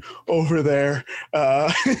walking over there,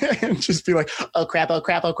 and just be like, "Oh crap! Oh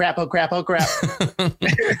crap! Oh crap! Oh crap! Oh crap!"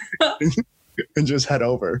 and just head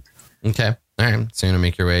over. Okay, all right. So you're gonna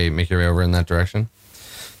make your way over in that direction.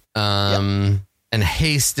 And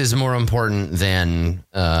haste is more important than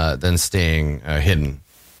staying hidden.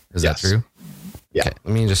 Is that true? Yeah. Okay,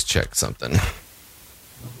 let me just check something.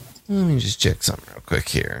 Real quick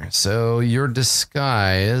here. So your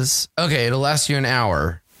disguise. Okay, it'll last you an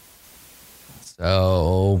hour.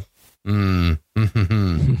 So, yeah.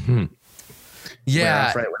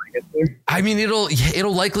 Right when I get there. I mean,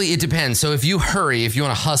 it'll likely. It depends. So if you hurry, if you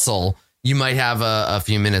want to hustle, you might have a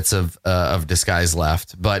few minutes of disguise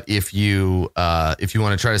left. But if you want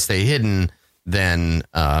to try to stay hidden, then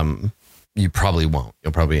you probably won't.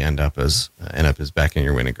 You'll probably end up as back in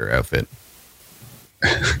your vinegar outfit.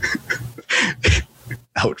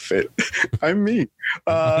 Outfit. I'm me.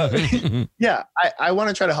 Yeah, I want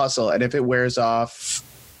to try to hustle, and if it wears off,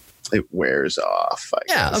 it wears off. I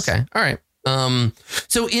guess. Okay. All right.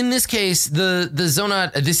 So in this case, the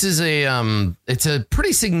Zonot, this is it's a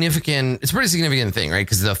pretty significant thing, right?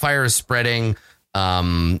 Because the fire is spreading.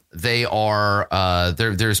 They are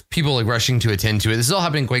there's people like rushing to attend to it. This is all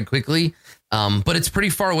happening quite quickly. But it's pretty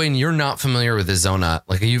far away, and you're not familiar with the Zonot.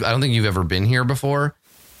 Like I don't think you've ever been here before.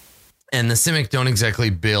 And the Simic don't exactly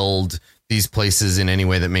build these places in any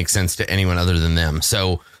way that makes sense to anyone other than them.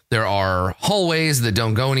 So there are hallways that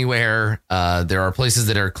don't go anywhere. There are places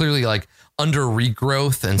that are clearly like under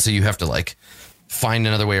regrowth, and so you have to like find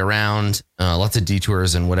another way around. Lots of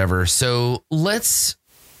detours and whatever. So I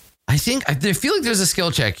feel like there's a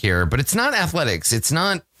skill check here, but it's not athletics. It's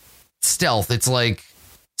not stealth. It's like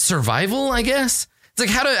survival, I guess. It's like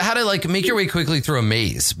how to like make your way quickly through a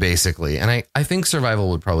maze, basically. And I think survival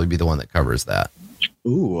would probably be the one that covers that.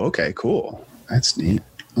 Ooh, okay, cool. That's neat.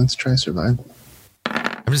 Let's try survival.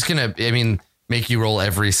 I'm just gonna, make you roll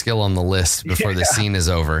every skill on the list before the scene is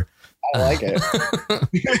over. I like it.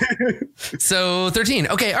 So 13.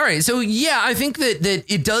 Okay. All right. So yeah, I think that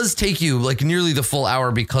it does take you like nearly the full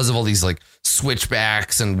hour because of all these like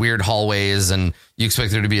switchbacks and weird hallways, and you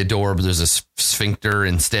expect there to be a door, but there's a sphincter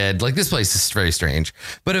instead. Like this place is very strange,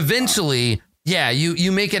 but eventually, yeah,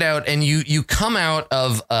 you make it out, and you come out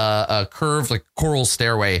of a curved like coral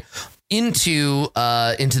stairway into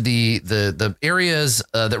the areas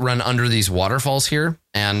that run under these waterfalls here.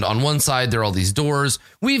 And on one side, there are all these doors.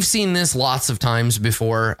 We've seen this lots of times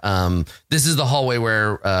before. This is the hallway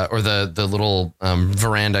where, or the little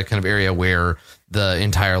veranda kind of area where the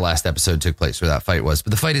entire last episode took place, where that fight was.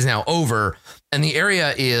 But the fight is now over, and the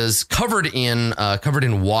area is covered in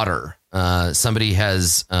water. Somebody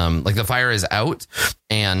has like the fire is out,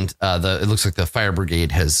 and it looks like the fire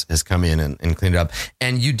brigade has come in and cleaned it up.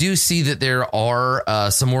 And you do see that there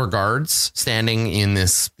are some more guards standing in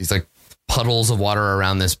these like puddles of water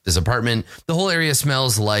around this apartment. The whole area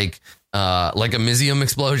smells like a Mizium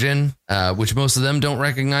explosion, which most of them don't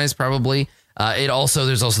recognize probably. There's also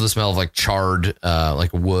the smell of like charred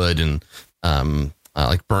like wood and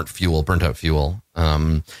like burnt out fuel.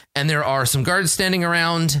 And there are some guards standing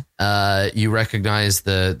around. You recognize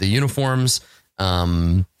the uniforms.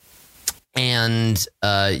 And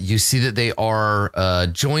you see that they are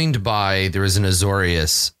joined by, there is an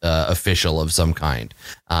Azorius official of some kind.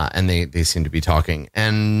 And they seem to be talking.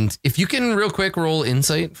 And if you can real quick roll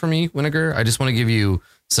insight for me, Winnegar, I just want to give you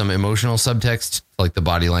some emotional subtext, like the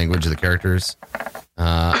body language of the characters.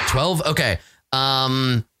 12. Okay.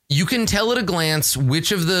 You can tell at a glance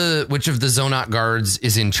which of the Zonot guards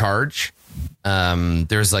is in charge.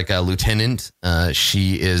 There's like a lieutenant.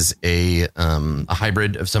 She is a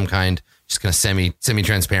hybrid of some kind. She's kind of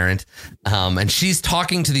semi-transparent. And she's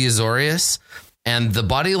talking to the Azorius, and the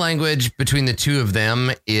body language between the two of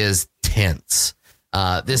them is tense.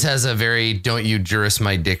 This has a very don't you juris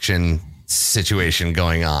my diction situation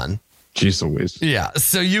going on. Jeez Louise. Yeah.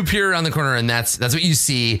 So you peer around the corner, and that's what you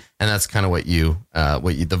see, and that's kind of what the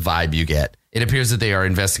vibe you get. It appears that they are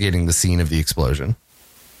investigating the scene of the explosion.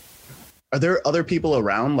 Are there other people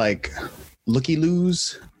around, like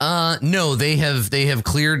looky-loos? No, they have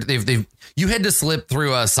cleared. You had to slip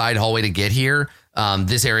through a side hallway to get here.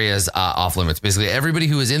 This area is off limits. Basically, everybody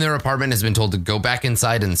who is in their apartment has been told to go back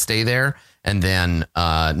inside and stay there, and then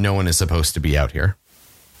no one is supposed to be out here.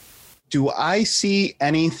 Do I see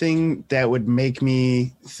anything that would make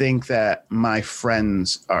me think that my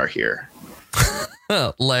friends are here?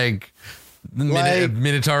 Like the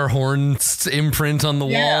Minotaur horns imprint on the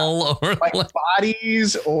wall, or like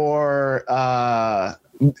bodies, or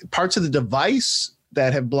parts of the device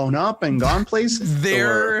that have blown up and gone places?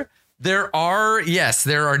 There are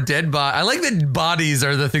dead bodies. I like that bodies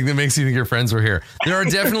are the thing that makes you think your friends were here. There are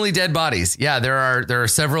definitely dead bodies. Yeah, there are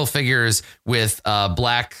several figures with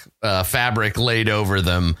black fabric laid over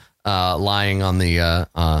them, lying on the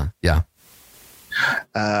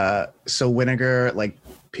So Winnegar like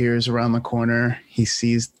peers around the corner. He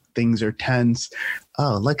sees things are tense.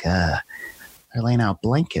 Oh, look, they're laying out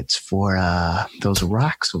blankets for those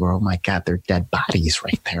rocks. Oh my God, they're dead bodies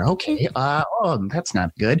right there. Okay, that's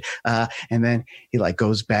not good. And then he like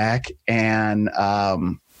goes back and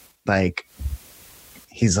like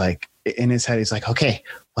he's like in his head, he's like, okay,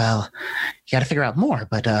 well, you got to figure out more.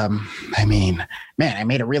 But I mean, man, I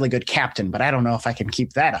made a really good captain, but I don't know if I can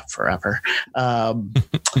keep that up forever.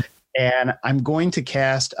 And I'm going to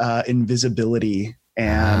cast invisibility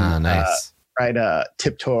and nice. Try to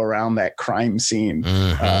tiptoe around that crime scene.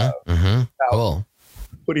 Cool.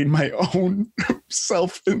 Putting my own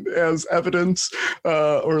self as evidence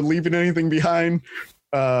or leaving anything behind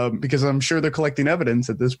because I'm sure they're collecting evidence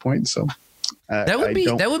at this point. So that would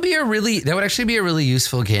actually be a really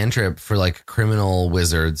useful cantrip for like criminal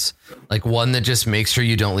wizards, like one that just makes sure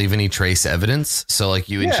you don't leave any trace evidence. So like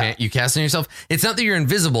you cast on yourself. It's not that you're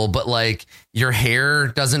invisible, but like your hair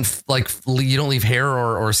doesn't you don't leave hair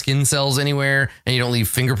or skin cells anywhere, and you don't leave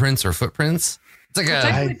fingerprints or footprints. It's like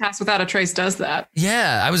technically Pass Without a Trace does that.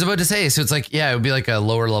 Yeah, I was about to say. So it's like, it would be like a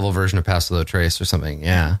lower level version of Pass Without a Trace or something.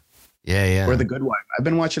 Yeah. Yeah. Or The Good Wife. I've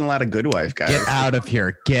been watching a lot of Good Wife, guys. Get out of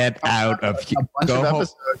here. Get out of here. A bunch of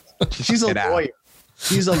episodes. She's a lawyer.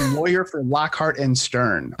 She's a lawyer for Lockhart and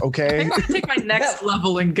Stern. Okay. I think I'll take my next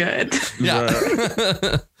level in good.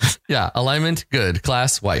 Yeah. Yeah. Alignment. Good.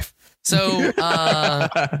 Class. Wife. So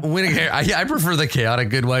Winnegar, I prefer the chaotic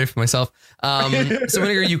good wife myself. So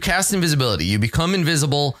Winnegar, you cast invisibility. You become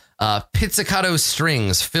invisible. Pizzicato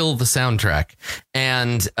strings fill the soundtrack,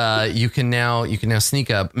 and you can now sneak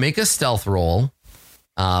up. Make a stealth roll,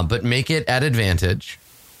 but make it at advantage.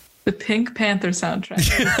 The Pink Panther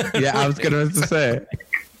soundtrack. Yeah, I was gonna say.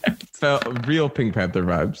 Felt real Pink Panther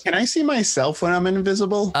vibes. Can I see myself when I'm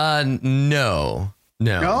invisible? No,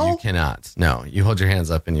 you cannot. No, you hold your hands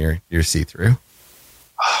up and you're see-through.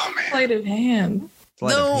 Oh man. Sleight of hand.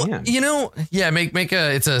 It's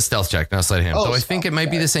a stealth check, not sleight of hand. So I think it might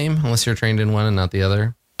be the same unless you're trained in one and not the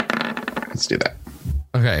other. Let's do that.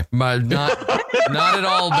 Okay, but not at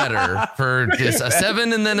all better for just a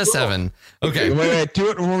 7 and then a 7. Okay, wait, do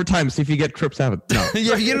it one more time. See if you get Trip 7. No.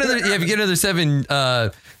 If you get another 7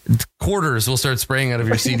 quarters, will start spraying out of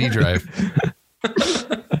your CD drive.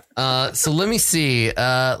 So let me see.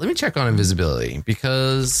 Let me check on invisibility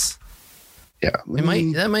because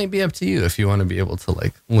that might be up to you if you want to be able to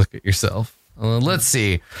like look at yourself. Let's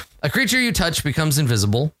see. A creature you touch becomes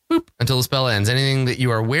invisible until the spell ends. Anything that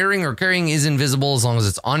you are wearing or carrying is invisible as long as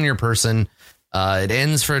it's on your person. It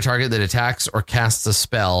ends for a target that attacks or casts a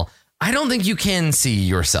spell. I don't think you can see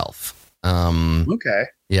yourself. Okay.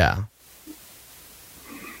 Yeah.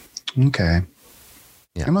 Okay.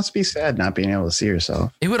 Yeah. It must be sad not being able to see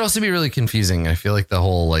yourself. It would also be really confusing. I feel like the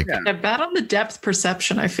whole like bad on the depth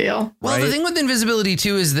perception, I feel. Well, the thing with invisibility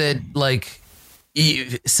too is that like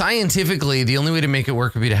scientifically, the only way to make it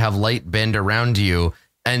work would be to have light bend around you,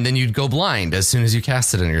 and then you'd go blind as soon as you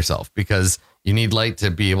cast it on yourself because you need light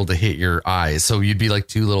to be able to hit your eyes. So you'd be like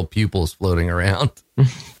 2 little pupils floating around.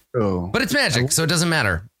 Oh. But it's magic, so it doesn't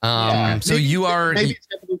matter. So maybe, you are maybe it's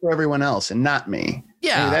happening for everyone else and not me.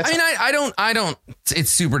 Yeah, I mean, I don't. It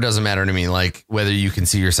super doesn't matter to me, like whether you can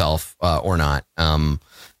see yourself or not.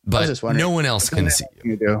 But no one else can see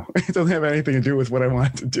you. It doesn't have anything to do with what I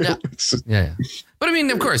want to do. Yeah. But I mean,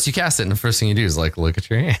 of course, you cast it, and the first thing you do is like look at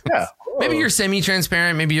your hands. Yeah. Maybe you're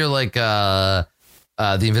semi-transparent. Maybe you're like the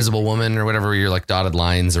Invisible Woman or whatever. Where you're like dotted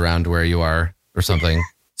lines around where you are or something,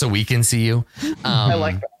 so we can see you. I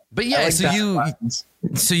like that. But yeah, so you want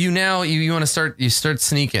to start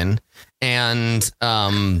sneaking, and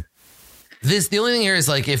the only thing here is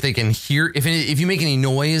like if they can hear if you make any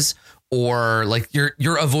noise or like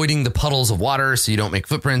you're avoiding the puddles of water so you don't make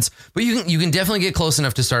footprints, but you can definitely get close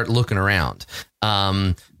enough to start looking around.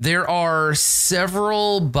 There are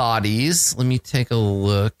several bodies. Let me take a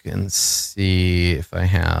look and see if I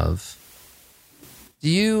have. Do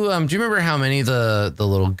you remember how many of the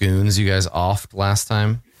little goons you guys offed last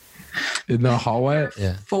time? In the hallway?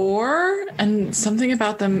 Yeah. 4 and something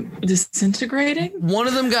about them disintegrating. One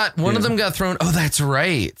of them got thrown. Oh, that's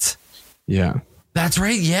right. Yeah. That's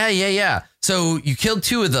right. Yeah. So you killed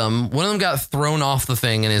 2 of them. One of them got thrown off the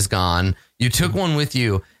thing and is gone. You took one with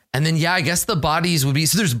you. And then, I guess the bodies would be,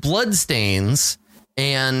 so there's blood stains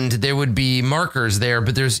and there would be markers there,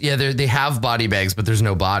 but they have body bags, but there's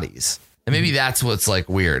no bodies. And maybe that's what's like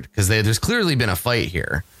weird, because there's clearly been a fight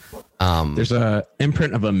here. There's a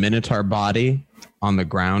imprint of a minotaur body on the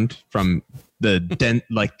ground from the dent,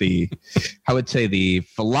 like I would say the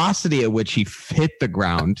velocity at which he hit the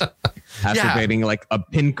ground, activating like a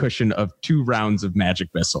pincushion of 2 rounds of magic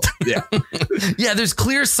missile. Yeah. Yeah, there's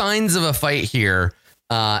clear signs of a fight here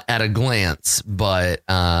at a glance, but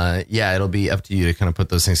it'll be up to you to kind of put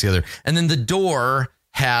those things together. And then the door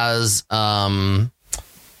has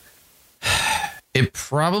it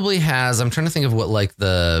probably has, I'm trying to think of what like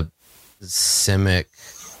the Simic.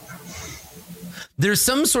 There's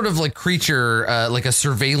some sort of like creature, like a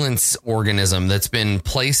surveillance organism that's been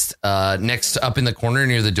placed next up in the corner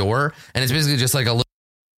near the door. And it's basically just like a little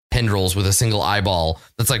tendrils with a single eyeball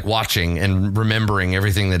that's like watching and remembering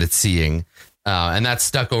everything that it's seeing. And that's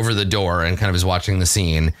stuck over the door and kind of is watching the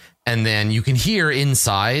scene. And then you can hear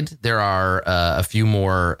inside there are a few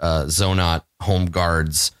more Zonot home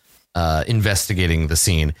guards investigating the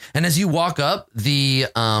scene. And as you walk up, the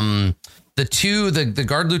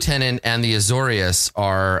guard lieutenant and the Azorius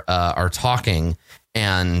are talking,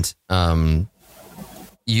 and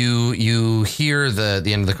you hear the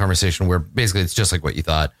end of the conversation where basically it's just like what you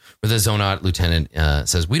thought, where the Zonot lieutenant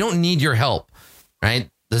says, "We don't need your help, right?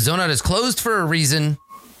 The Zonot is closed for a reason.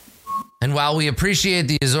 And while we appreciate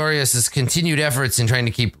the Azorius' continued efforts in trying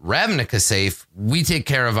to keep Ravnica safe, we take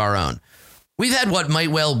care of our own. We've had what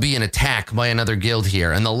might well be an attack by another guild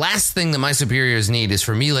here, and the last thing that my superiors need is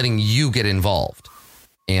for me letting you get involved."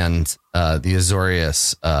 And the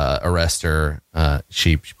Azorius arrest her.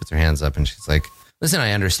 She puts her hands up and she's like, "Listen,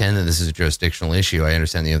 I understand that this is a jurisdictional issue. I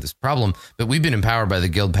understand that you have this problem, but we've been empowered by the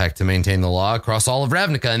Guildpact to maintain the law across all of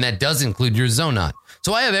Ravnica, and that does include your Zonot.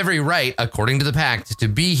 So I have every right, according to the pact, to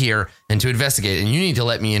be here and to investigate, and you need to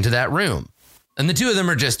let me into that room." And the two of them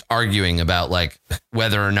are just arguing about like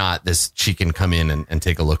whether or not she can come in and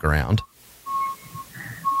take a look around.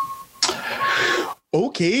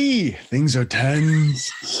 Okay, things are tense.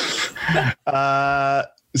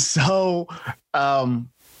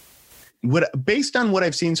 Based on what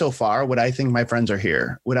I've seen so far, would I think my friends are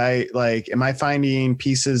here? Am I finding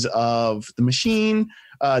pieces of the machine?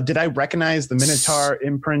 Did I recognize the Minotaur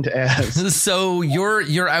imprint as? So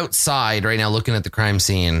you're outside right now looking at the crime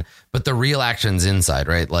scene, but the real action's inside,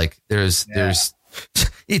 right? Like there's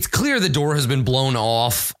it's clear the door has been blown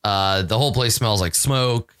off. The whole place smells like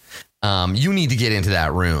smoke. You need to get into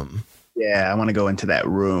that room. Yeah, I want to go into that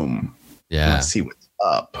room. Yeah. I want to see what's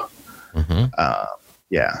up. Mm-hmm.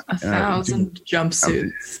 Yeah. 1,000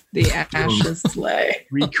 jumpsuits. The ashes sleigh.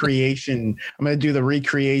 Recreation. I'm going to do the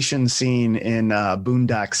recreation scene in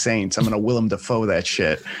Boondock Saints. I'm going to Willem Dafoe that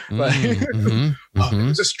shit.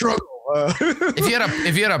 It's a struggle.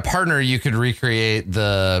 If you had a partner, you could recreate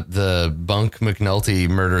the Bunk McNulty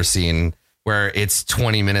murder scene where it's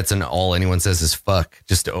 20 minutes and all anyone says is fuck,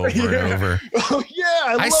 just over and over. Oh yeah,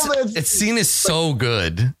 I love that. That scene is so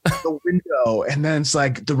good. The window, and then it's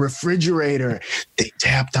like the refrigerator. They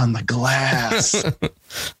tapped on the glass.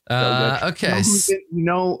 Okay. You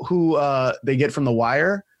know who they get from The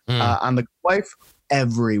Wire on The Good Wife?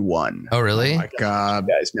 Everyone. Oh, really? Oh my God,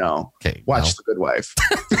 you guys know. Okay, watch The Good Wife.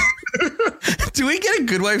 Do we get a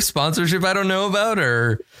Good Wife sponsorship I don't know about,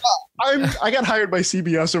 or? I got hired by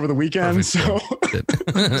CBS over the weekend, so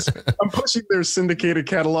I'm pushing their syndicated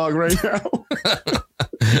catalog right now.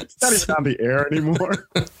 It's not even on the air anymore.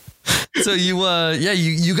 So you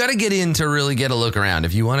got to get in to really get a look around.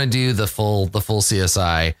 If you want to do the full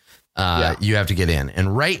CSI, you have to get in.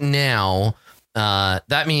 And right now,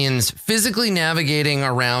 that means physically navigating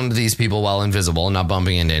around these people while invisible, not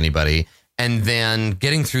bumping into anybody, and then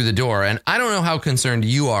getting through the door. And I don't know how concerned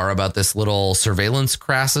you are about this little surveillance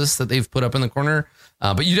crassus that they've put up in the corner,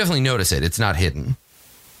 but you definitely notice it. It's not hidden.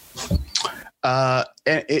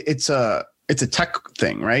 It's a tech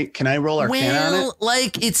thing, right? Can I roll Arcana on it?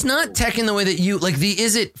 Like it's not tech in the way that you like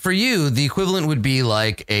for you, the equivalent would be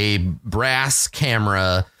like a brass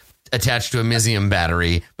camera attached to a Mizium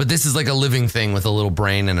battery, but this is like a living thing with a little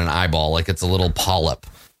brain and an eyeball. Like it's a little polyp.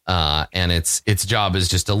 And its job is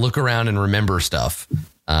just to look around and remember stuff.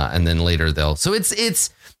 And then later it's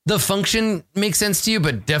the function makes sense to you,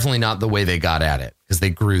 but definitely not the way they got at it because they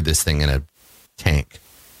grew this thing in a tank.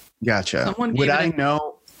 Gotcha. Would I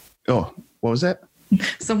know? Oh, what was that?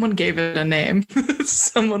 Someone gave it a name.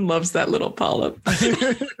 Someone loves that little polyp.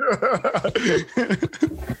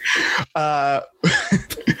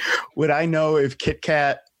 Would I know if Kit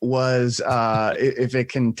Kat was if it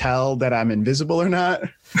can tell that I'm invisible or not?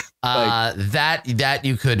 That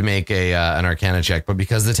you could make an Arcana check, but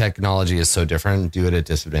because the technology is so different, do it at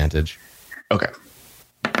disadvantage. Okay.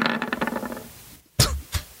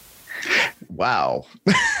 Wow.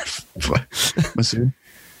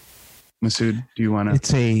 Masood, do you want to?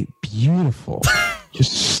 It's a beautiful,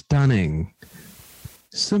 just stunning,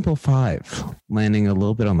 simple 5, landing a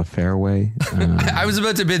little bit on the fairway. I was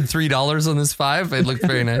about to bid $3 on this 5. It looked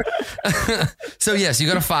very nice. So yes, you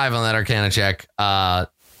got a 5 on that Arcana check.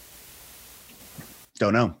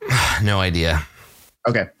 Don't know. No idea.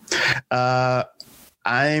 Okay.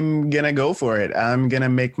 I'm going to go for it. I'm going to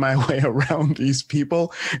make my way around these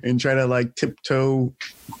people and try to like tiptoe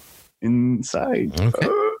inside. Okay.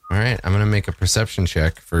 All right. I'm going to make a perception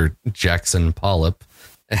check for Jackson Polyp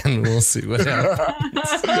and we'll see what happens.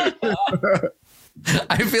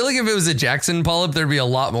 I feel like if it was a Jackson Polyp, there'd be a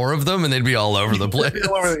lot more of them and they'd be all over the place.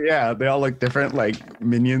 Yeah. They all look different, like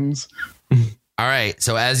minions. All right.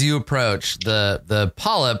 So as you approach the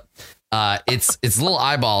polyp, its little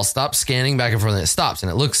eyeball stops scanning back and forth and it stops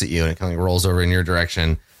and it looks at you and it kind of rolls over in your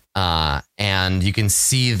direction. And you can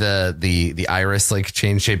see the iris like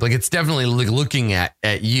change shape. Like it's definitely looking at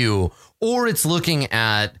you, or it's looking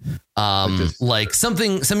at like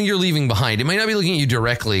something you're leaving behind. It might not be looking at you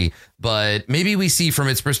directly, but maybe we see from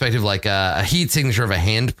its perspective like a heat signature of a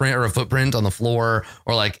handprint or a footprint on the floor,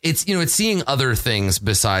 or like it's seeing other things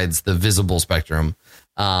besides the visible spectrum.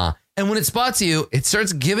 And when it spots you, it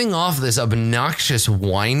starts giving off this obnoxious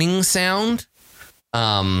whining sound.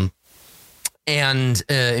 And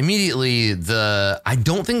immediately I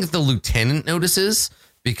don't think the lieutenant notices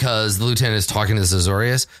because the lieutenant is talking to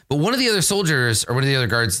Azorius, but one of the other soldiers or one of the other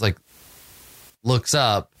guards like looks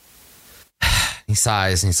up, he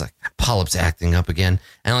sighs and he's like, Polyp's acting up again,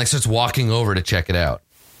 and like starts walking over to check it out.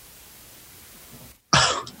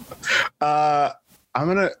 I'm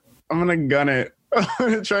gonna gun it. I'm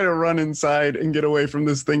gonna try to run inside and get away from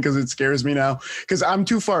this thing because it scares me now. Because I'm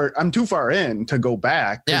too far in to go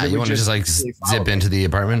back. Yeah, you want to just like zip into the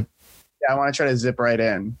apartment? Yeah, I want to try to zip right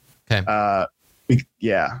in. Okay.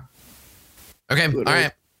 Yeah. Okay. All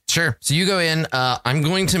right. Sure. So you go in. I'm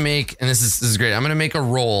going to make, and this is great. I'm going to make a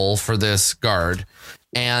roll for this guard.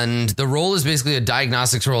 And the roll is basically a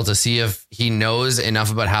diagnostics roll to see if he knows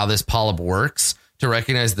enough about how this polyp works to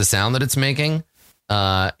recognize the sound that it's making.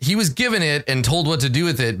 He was given it and told what to do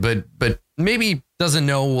with it, but maybe doesn't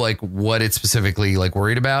know like what it's specifically like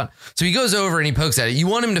worried about. So he goes over and he pokes at it. You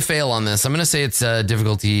want him to fail on this. I'm going to say it's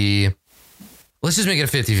difficulty. Let's just make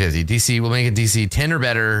it a 50-50. DC, we'll make it DC 10 or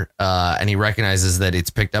better. And he recognizes that it's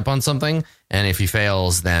picked up on something. And if he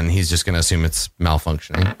fails, then he's just going to assume it's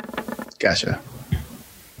malfunctioning. Gotcha.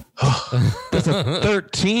 That's a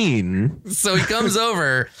 13. So he comes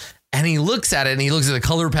over and he looks at it and he looks at the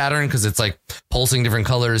color pattern because it's like pulsing different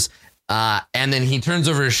colors. And then he turns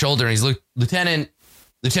over his shoulder and he's Lieutenant,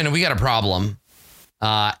 we got a problem.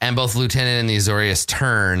 And both Lieutenant and the Azorius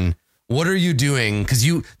turn. What are you doing? Because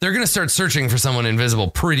they're going to start searching for someone invisible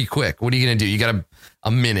pretty quick. What are you going to do? You got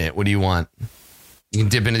a minute. What do you want? You can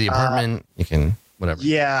dip into the apartment. You can whatever.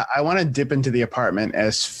 Yeah, I want to dip into the apartment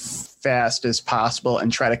as fast as possible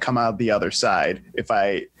and try to come out the other side if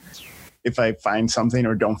I find something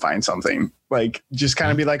or don't find something. Like just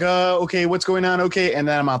kind of be like, oh, okay, what's going on? Okay, and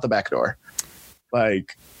then I'm out the back door.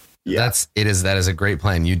 Like, yeah, that is a great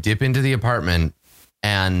plan. You dip into the apartment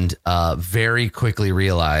and very quickly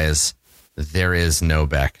realize there is no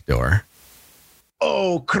back door.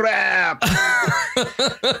 Oh crap.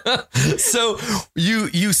 So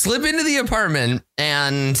you slip into the apartment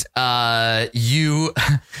and you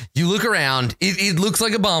look around. It looks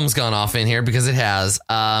like a bomb's gone off in here because it has.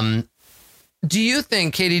 Do you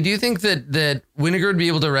think, Katie, that Winnegar would be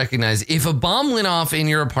able to recognize if a bomb went off in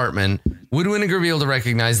your apartment, would Winnegar be able to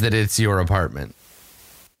recognize that it's your apartment?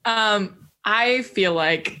 I feel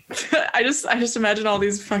like I just imagine all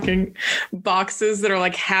these fucking boxes that are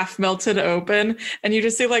like half melted open and you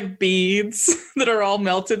just see like beads that are all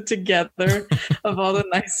melted together of all the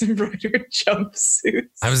nice embroidered jumpsuits.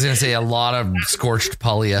 I was going to say a lot of scorched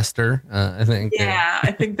polyester, I think. Yeah,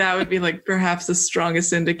 I think that would be like perhaps the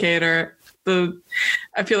strongest indicator.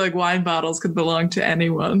 I feel like wine bottles could belong to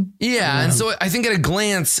anyone. Yeah. And so I think at a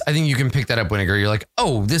glance, I think you can pick that up, Winnegar. You're like,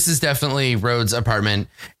 oh, this is definitely Rhodes' apartment.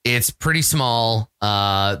 It's pretty small.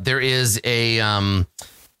 There is a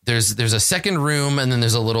there's a second room and then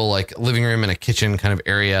there's a little like living room and a kitchen kind of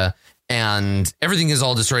area. And everything is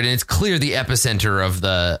all destroyed. And it's clear the epicenter of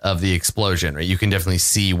the explosion, right? You can definitely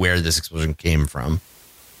see where this explosion came from.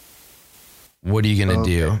 What are you going to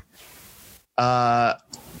do?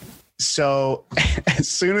 So as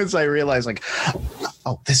soon as I realized, like,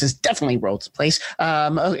 oh, this is definitely Rhodes' place.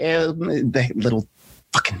 The little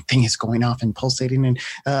fucking thing is going off and pulsating. And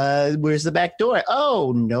where's the back door?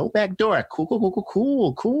 Oh, no back door.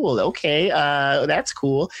 Cool. Okay, that's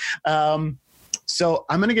cool. So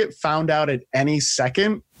I'm gonna get found out at any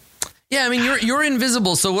second. Yeah, I mean you're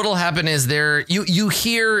invisible. So what'll happen is you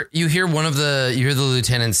hear the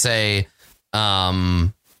lieutenant say,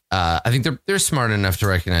 I think they're smart enough to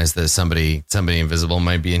recognize that somebody invisible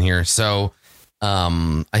might be in here. So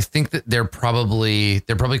I think that they're probably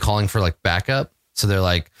calling for like backup. So they're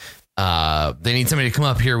like, they need somebody to come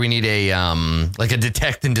up here. We need a like a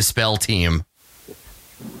detect and dispel team.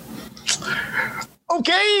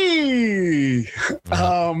 Okay.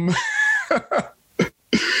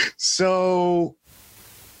 So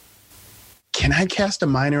can I cast a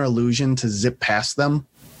minor illusion to zip past them?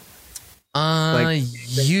 I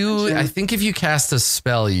think if you cast a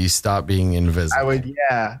spell, you stop being invisible. I would,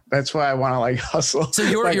 yeah. That's why I want to like hustle. So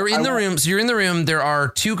you're in the room. So you're in the room. There are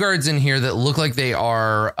 2 guards in here that look like they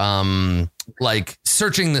are like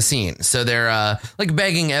searching the scene. So they're like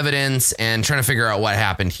bagging evidence and trying to figure out what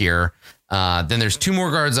happened here. Then there's 2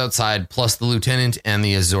 more guards outside, plus the lieutenant and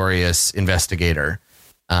the Azorius investigator.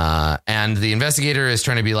 And the investigator is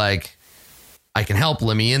trying to be like, I can help,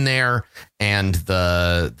 let me in there. And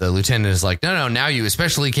the lieutenant is like, no, now you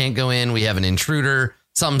especially can't go in. We have an intruder.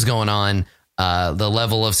 Something's going on. The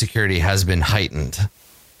level of security has been heightened.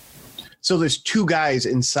 So there's 2 guys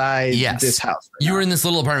inside this house. Right you now. were in this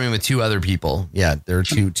little apartment with 2 other people. Yeah, there are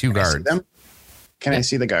two guards. Can I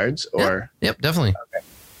see the guards? Or Yep, definitely. Okay.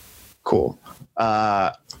 Cool.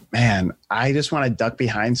 Man, I just want to duck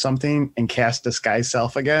behind something and cast Disguise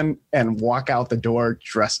Self again and walk out the door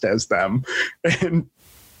dressed as them and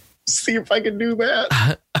see if I can do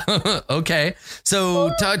that. Okay.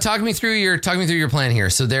 So talk me through your plan here.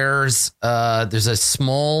 So there's a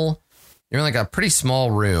small, you're in like a pretty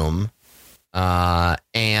small room.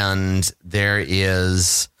 And there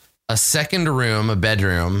is a second room, a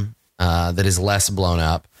bedroom, that is less blown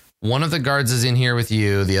up. One of the guards is in here with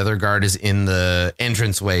you. The other guard is in the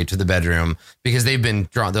entranceway to the bedroom because they've been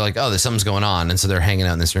drawn. They're like, oh, there's something's going on. And so they're hanging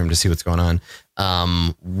out in this room to see what's going on.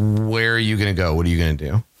 Where are you going to go? What are you going to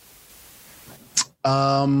do?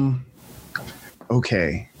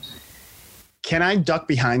 Okay. Can I duck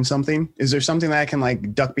behind something? Is there something that I can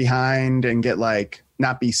like duck behind and get like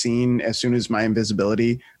not be seen as soon as my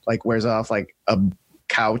invisibility like wears off, like a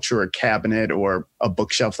couch or a cabinet or a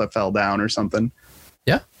bookshelf that fell down or something?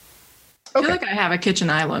 Yeah. I feel like I have a kitchen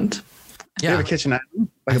island. Yeah. You have a kitchen island?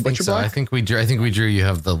 Like a butcher block? I think we drew. You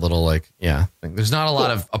have the little like, yeah. There's not a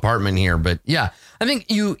lot of apartment here, but yeah. I think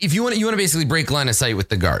if you want to basically break line of sight with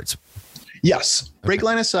the guards. Yes. Break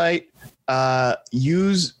line of sight.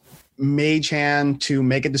 Use Mage Hand to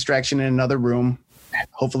make a distraction in another room.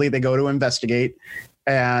 Hopefully they go to investigate.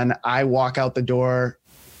 And I walk out the door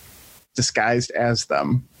disguised as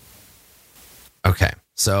them. Okay.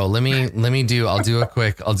 So I'll do a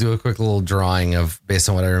quick little drawing of based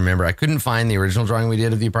on what I remember. I couldn't find the original drawing we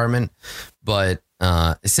did of the apartment, but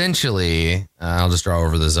essentially, I'll just draw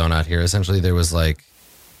over the zone out here. Essentially, there's the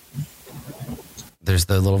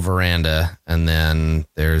little veranda, and then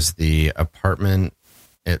there's the apartment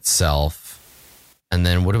itself, and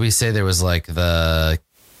then what do we say? There was like the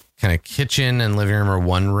kind of kitchen and living room or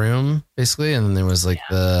one room basically, and then there was like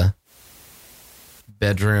the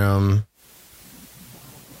bedroom.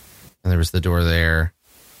 And there was the door there.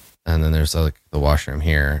 And then there's like the washroom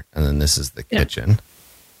here. And then this is the kitchen.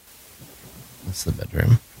 That's the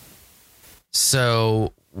bedroom.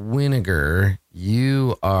 So, Winnegar,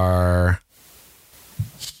 you are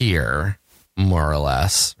here, more or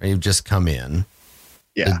less. Or you've just come in.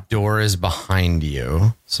 Yeah. The door is behind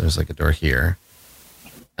you. So there's like a door here.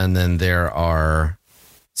 And then there are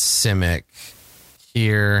Simic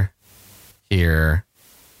here,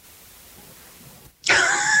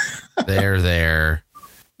 there,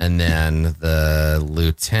 and then the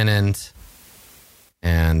lieutenant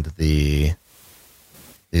and the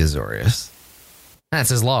Azorius. That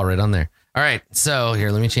says law right on there. All right, so here,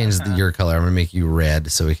 let me change your color. I'm gonna make you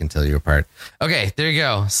red so we can tell you apart. Okay, there you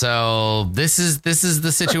go. So this is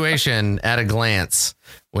the situation at a glance,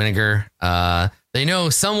 Winnegar. They know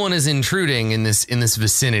someone is intruding in this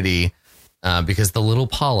vicinity because the little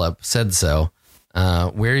polyp said so.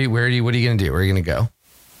 What are you gonna do? Where are you gonna go?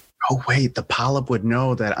 Oh, wait, the polyp would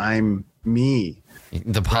know that I'm me.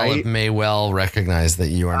 The polyp may well recognize that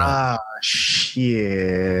you are not. Ah,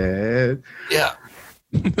 shit. Yeah.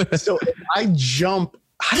 So if I jump,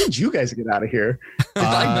 how did you guys get out of here?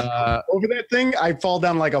 Over that thing, I fall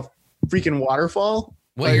down like a freaking waterfall.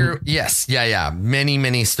 Well, yes. Yeah.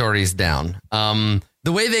 Many stories down.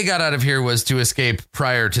 The way they got out of here was to escape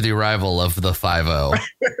prior to the arrival of the 5-0.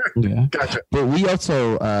 Yeah. Gotcha. But we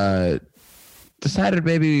also decided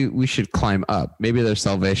maybe we should climb up. Maybe there's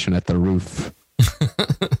salvation at the roof.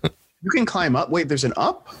 You can climb up. Wait, there's an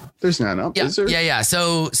up? There's not an up, Yeah, is there? yeah.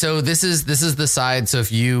 So this is the side. So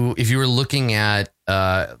if you were looking at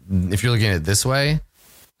if you're looking at it this way,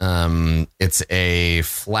 it's a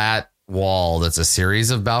flat wall that's a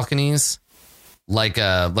series of balconies, like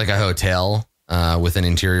a hotel with an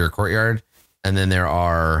interior courtyard, and then there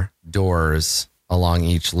are doors along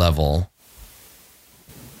each level.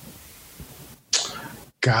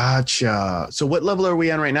 Gotcha. So what level are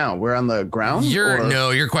we on right now? We're on the ground?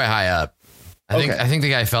 You're quite high up. I think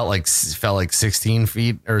the guy fell like 16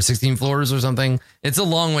 feet or 16 floors or something. It's a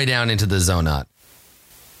long way down into the Zonot.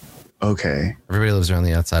 Okay. Everybody lives around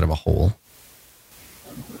the outside of a hole.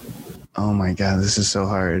 Oh my God, this is so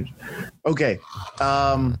hard. Okay.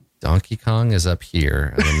 Donkey Kong is up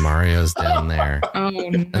here, and then Mario's down there. Oh, no.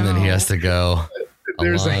 And then he has to go.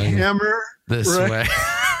 There's a hammer this way.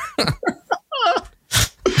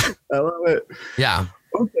 I love it. Yeah.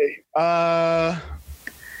 Okay.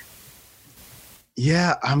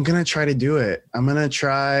 Yeah, I'm going to try to do it. I'm going to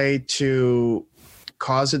try to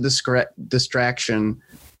cause a distraction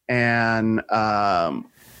and I'm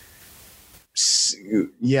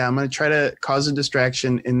going to try to cause a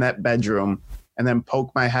distraction in that bedroom and then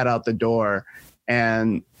poke my head out the door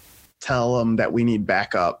and tell them that we need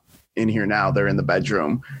backup in here now. They're in the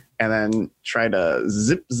bedroom, and then try to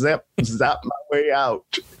zap my way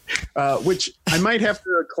out, which I might have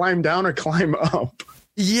to climb down or climb up.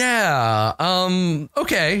 Yeah.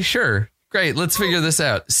 Okay, sure. Great. Let's figure this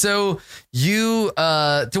out. So you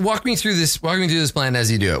to walk me through this plan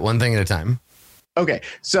as you do it, one thing at a time. Okay,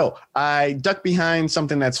 so I duck behind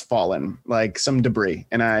something that's fallen, like some debris,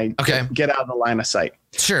 and I get out of the line of sight.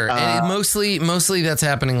 Sure. And mostly that's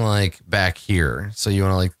happening like back here. So you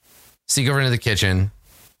want to like sneak over into the kitchen.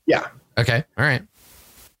 Yeah. Okay. All right.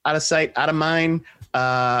 Out of sight, out of mind.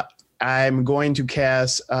 I'm going to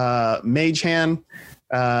cast Mage Hand.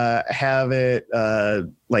 Have it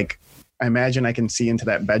like I imagine I can see into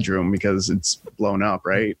that bedroom because it's blown up,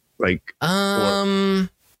 right? Like that's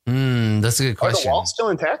a good question. Are the walls still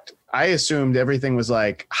intact? I assumed everything was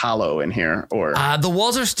like hollow in here, or the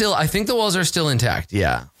walls are still. I think the walls are still intact.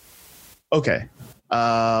 Yeah. Okay.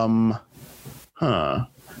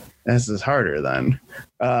 This is harder then.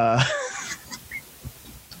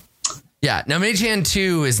 Yeah. Now, Mage Hand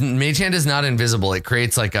is not invisible. It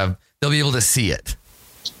creates like they'll be able to see it.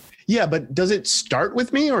 Yeah, but does it start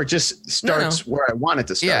with me or just starts where I want it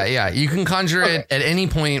to start? Yeah. You can conjure it at any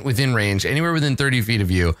point within range, anywhere within 30 feet of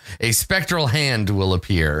you. A spectral hand will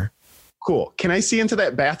appear. Cool. Can I see into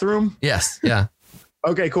that bathroom? Yes. Yeah.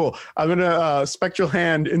 Okay, cool. I'm going to spectral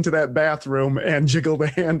hand into that bathroom and jiggle the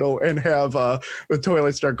handle and have the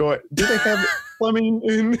toilet start going. Do they have plumbing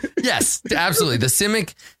in? Yes, absolutely. The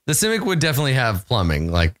Simic would definitely have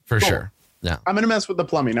plumbing, like for sure. Yeah. I'm going to mess with the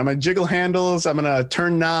plumbing. I'm going to jiggle handles. I'm going to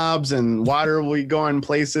turn knobs and water will be going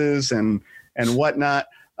places and whatnot.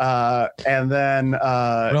 And then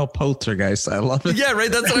well, poltergeist. I love it. Yeah,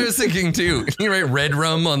 right. That's what I was thinking too. You write red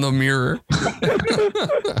rum on the mirror.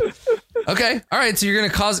 Okay. All right. So you're going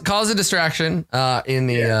to cause a distraction in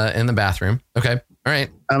the bathroom. Okay. All right.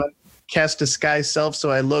 I'm going to cast disguise self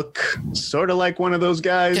so I look sort of like one of those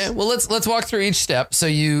guys. Okay. Well, let's walk through each step. So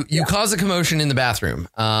you cause a commotion in the bathroom.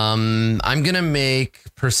 I'm going to make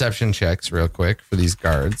perception checks real quick for these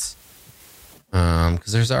guards.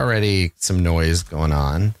 Because there's already some noise going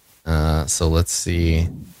on. So let's see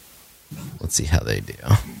how they do.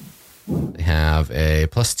 They have a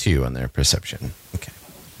 +2 on their perception. Okay.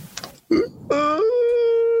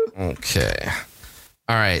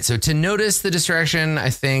 All right. So to notice the distraction, I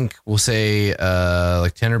think we'll say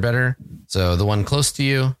like 10 or better. So the one close to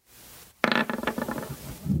you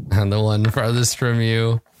and the one farthest from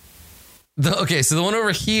you. So the one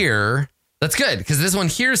over here. That's good because this one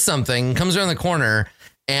hears something, comes around the corner,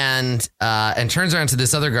 and turns around to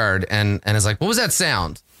this other guard and is like, "What was that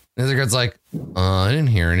sound?" And the other guard's like, "I didn't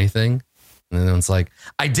hear anything." And the one's like,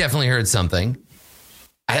 "I definitely heard something.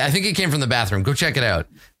 I think it came from the bathroom. Go check it out."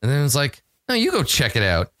 And then it's like, "No, you go check it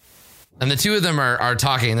out." And the two of them are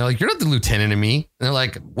talking. And they're like, "You're not the lieutenant of me." And they're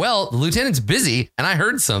like, "Well, the lieutenant's busy, and I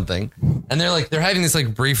heard something." And they're having this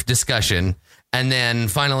like brief discussion, and then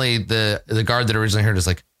finally the guard that originally heard is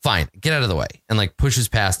like, "Fine, get out of the way," and like pushes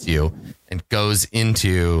past you and goes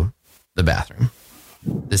into the bathroom.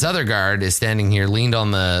 This other guard is standing here, leaned on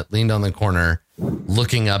the corner,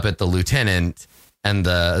 looking up at the lieutenant and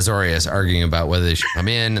the Azorius arguing about whether they should come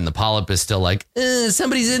in. And the polyp is still like,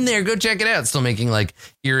 somebody's in there. Go check it out. Still making like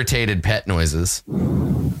irritated pet noises.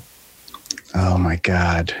 Oh my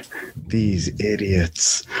God, these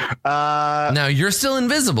idiots. Now you're still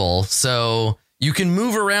invisible, so you can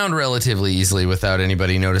move around relatively easily without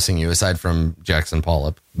anybody noticing you, aside from Jackson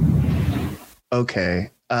Polyp.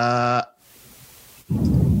 Okay. God,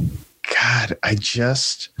 I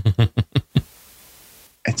just.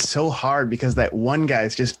 It's so hard because that one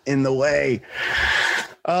guy's just in the way.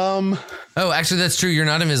 Oh, actually, that's true. You're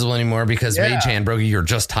not invisible anymore because Mage Hand broke you. You're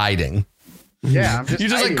just hiding. Yeah, I'm just you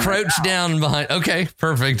just like crouch down behind. Okay,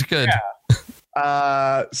 perfect. Good. Yeah.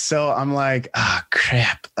 So I'm like,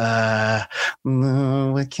 crap. What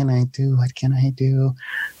can I do?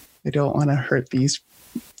 I don't want to hurt these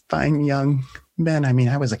fine young men. I mean,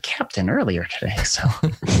 I was a captain earlier today, so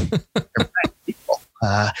they're my people.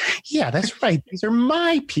 Yeah, that's right. These are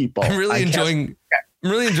my people. I'm really enjoying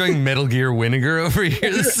Metal Gear Vinegar over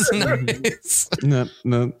here. This is nice.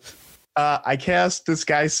 No. I cast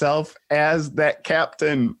Disguise Self as that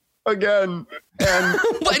captain again. And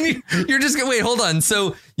you're just gonna wait, hold on.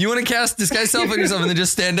 So you want to cast Disguise Self on yourself and then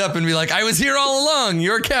just stand up and be like, I was here all along.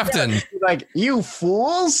 You're captain. Like, you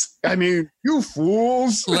fools. I mean, you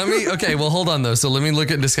fools. Okay, well, hold on though. So let me look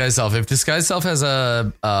at Disguise Self. If Disguise Self has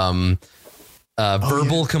a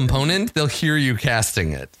verbal component, they'll hear you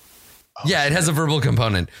casting it. Yeah, it has a verbal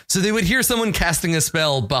component. So they would hear someone casting a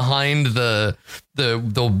spell behind the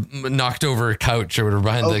knocked over couch or whatever,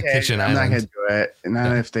 behind the kitchen I'm island. not going to do it.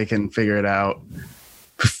 Not if they can figure it out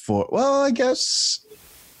before. Well, I guess.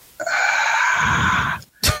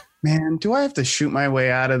 Man, do I have to shoot my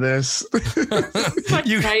way out of this? It's like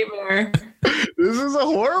a nightmare. This is a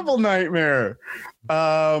horrible nightmare.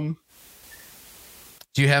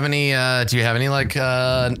 Do you have any like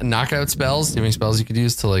knockout spells? Do you have any spells you could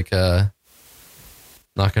use to like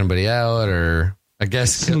knock anybody out, or I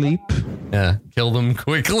guess sleep? Kill them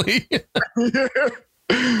quickly.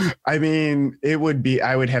 I mean, I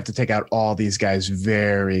would have to take out all these guys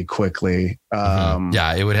very quickly.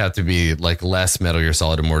 Yeah, it would have to be like less Metal Gear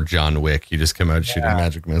Solid and more John Wick. You just come out shooting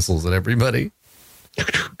magic missiles at everybody.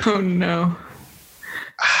 Oh no.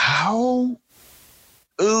 How?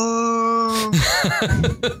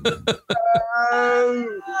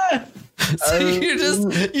 So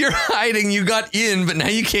you're hiding. You got in, but now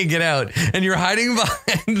you can't get out, and you're hiding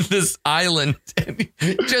behind this island, and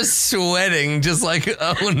just sweating, just like,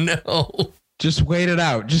 oh no. Just wait it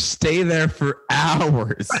out. Just stay there for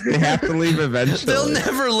hours. They have to leave eventually. They'll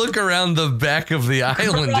never look around the back of the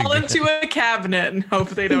island. Crawl into a cabinet and hope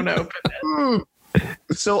they don't open it.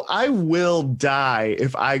 So I will die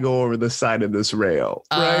if I go over the side of this rail,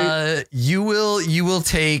 right? You will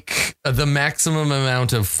take the maximum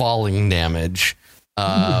amount of falling damage,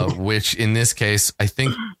 which in this case I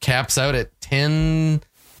think caps out at 10d6.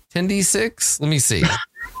 Let me see.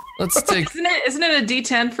 Let's take. Isn't it a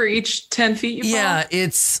d10 for each 10 feet you fall? Yeah,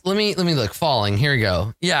 it's let me look. Falling. Here we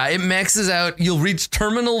go. Yeah, it maxes out. You'll reach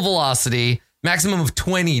terminal velocity, maximum of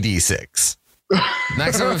 20d6.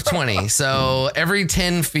 Maximum of 20. So every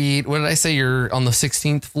 10 feet, what did I say? You're on the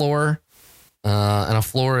 16th floor. And a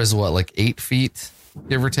floor is what, like 8 feet,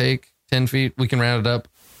 give or take 10 feet. We can round it up.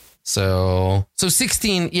 So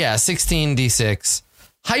 16. Yeah. 16d6.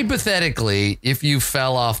 Hypothetically, if you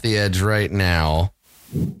fell off the edge right now,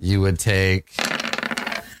 you would take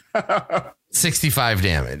 65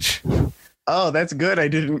 damage. Oh, that's good. I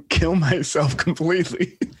didn't kill myself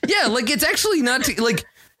completely. Yeah. Like it's actually not like,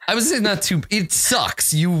 I would say not too. It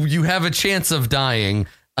sucks. You have a chance of dying.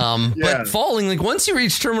 But falling, like once you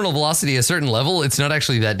reach terminal velocity a certain level, it's not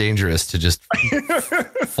actually that dangerous to just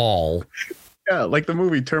fall. Yeah, like the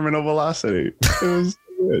movie Terminal Velocity. It was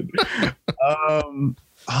good. Oh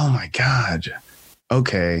my god.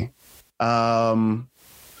 Okay. I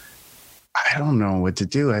don't know what to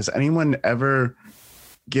do. Has anyone ever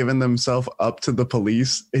given themselves up to the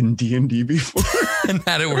police in D&D before? And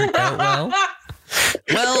had it work out well?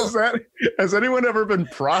 Well, has anyone ever been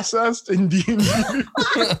processed in D&D?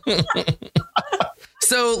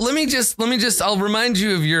 So let me just I'll remind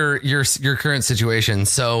you of your current situation.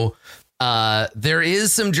 So there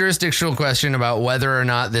is some jurisdictional question about whether or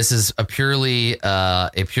not this is a purely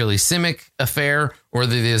Simic affair, or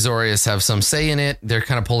the Azorius have some say in it. They're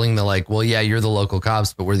kind of pulling the like, well, yeah, you're the local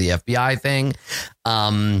cops, but we're the FBI thing.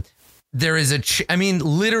 There is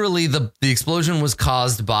literally the explosion was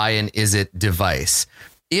caused by an Izzet device.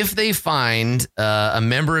 If they find a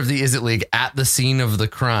member of the Izzet League at the scene of the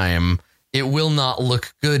crime, it will not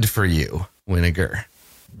look good for you, Vinegar.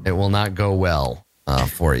 It will not go well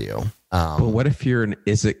for you. But what if you're an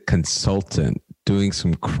Izzet consultant doing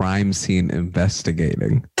some crime scene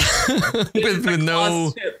investigating? with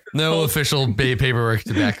no official paperwork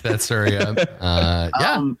to back that story up?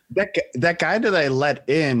 That guy that I let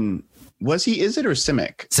in, was he Izzet or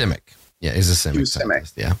Simic? Simic. Yeah, he's a Simic. He was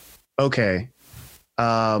Simic. Yeah. Okay.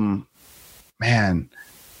 Man.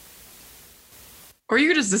 Or you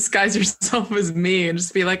could just disguise yourself as me and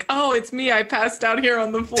just be like, "Oh, it's me. I passed out here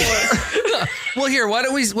on the floor." Well, here, why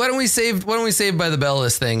don't we save by the bell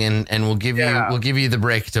this thing, and we'll give you the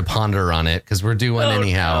break to ponder on it, because we're due one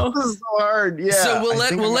anyhow. This is so hard. Yeah. So we'll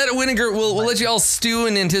let Winnegar, we'll let you all stew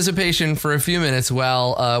in anticipation for a few minutes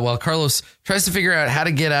while Carlos tries to figure out how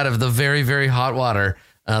to get out of the very, very hot water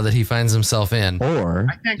that he finds himself in. Or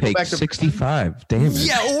take 65 damage.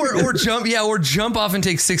 Yeah, or jump off and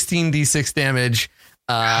take 16d6 damage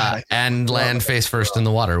and land face first in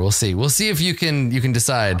the water. We'll see. We'll see if you can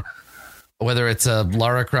decide whether it's a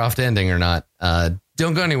Lara Croft ending or not.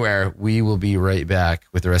 Don't go anywhere. We will be right back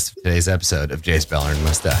with the rest of today's episode of Jace Beleren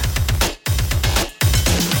Must Die.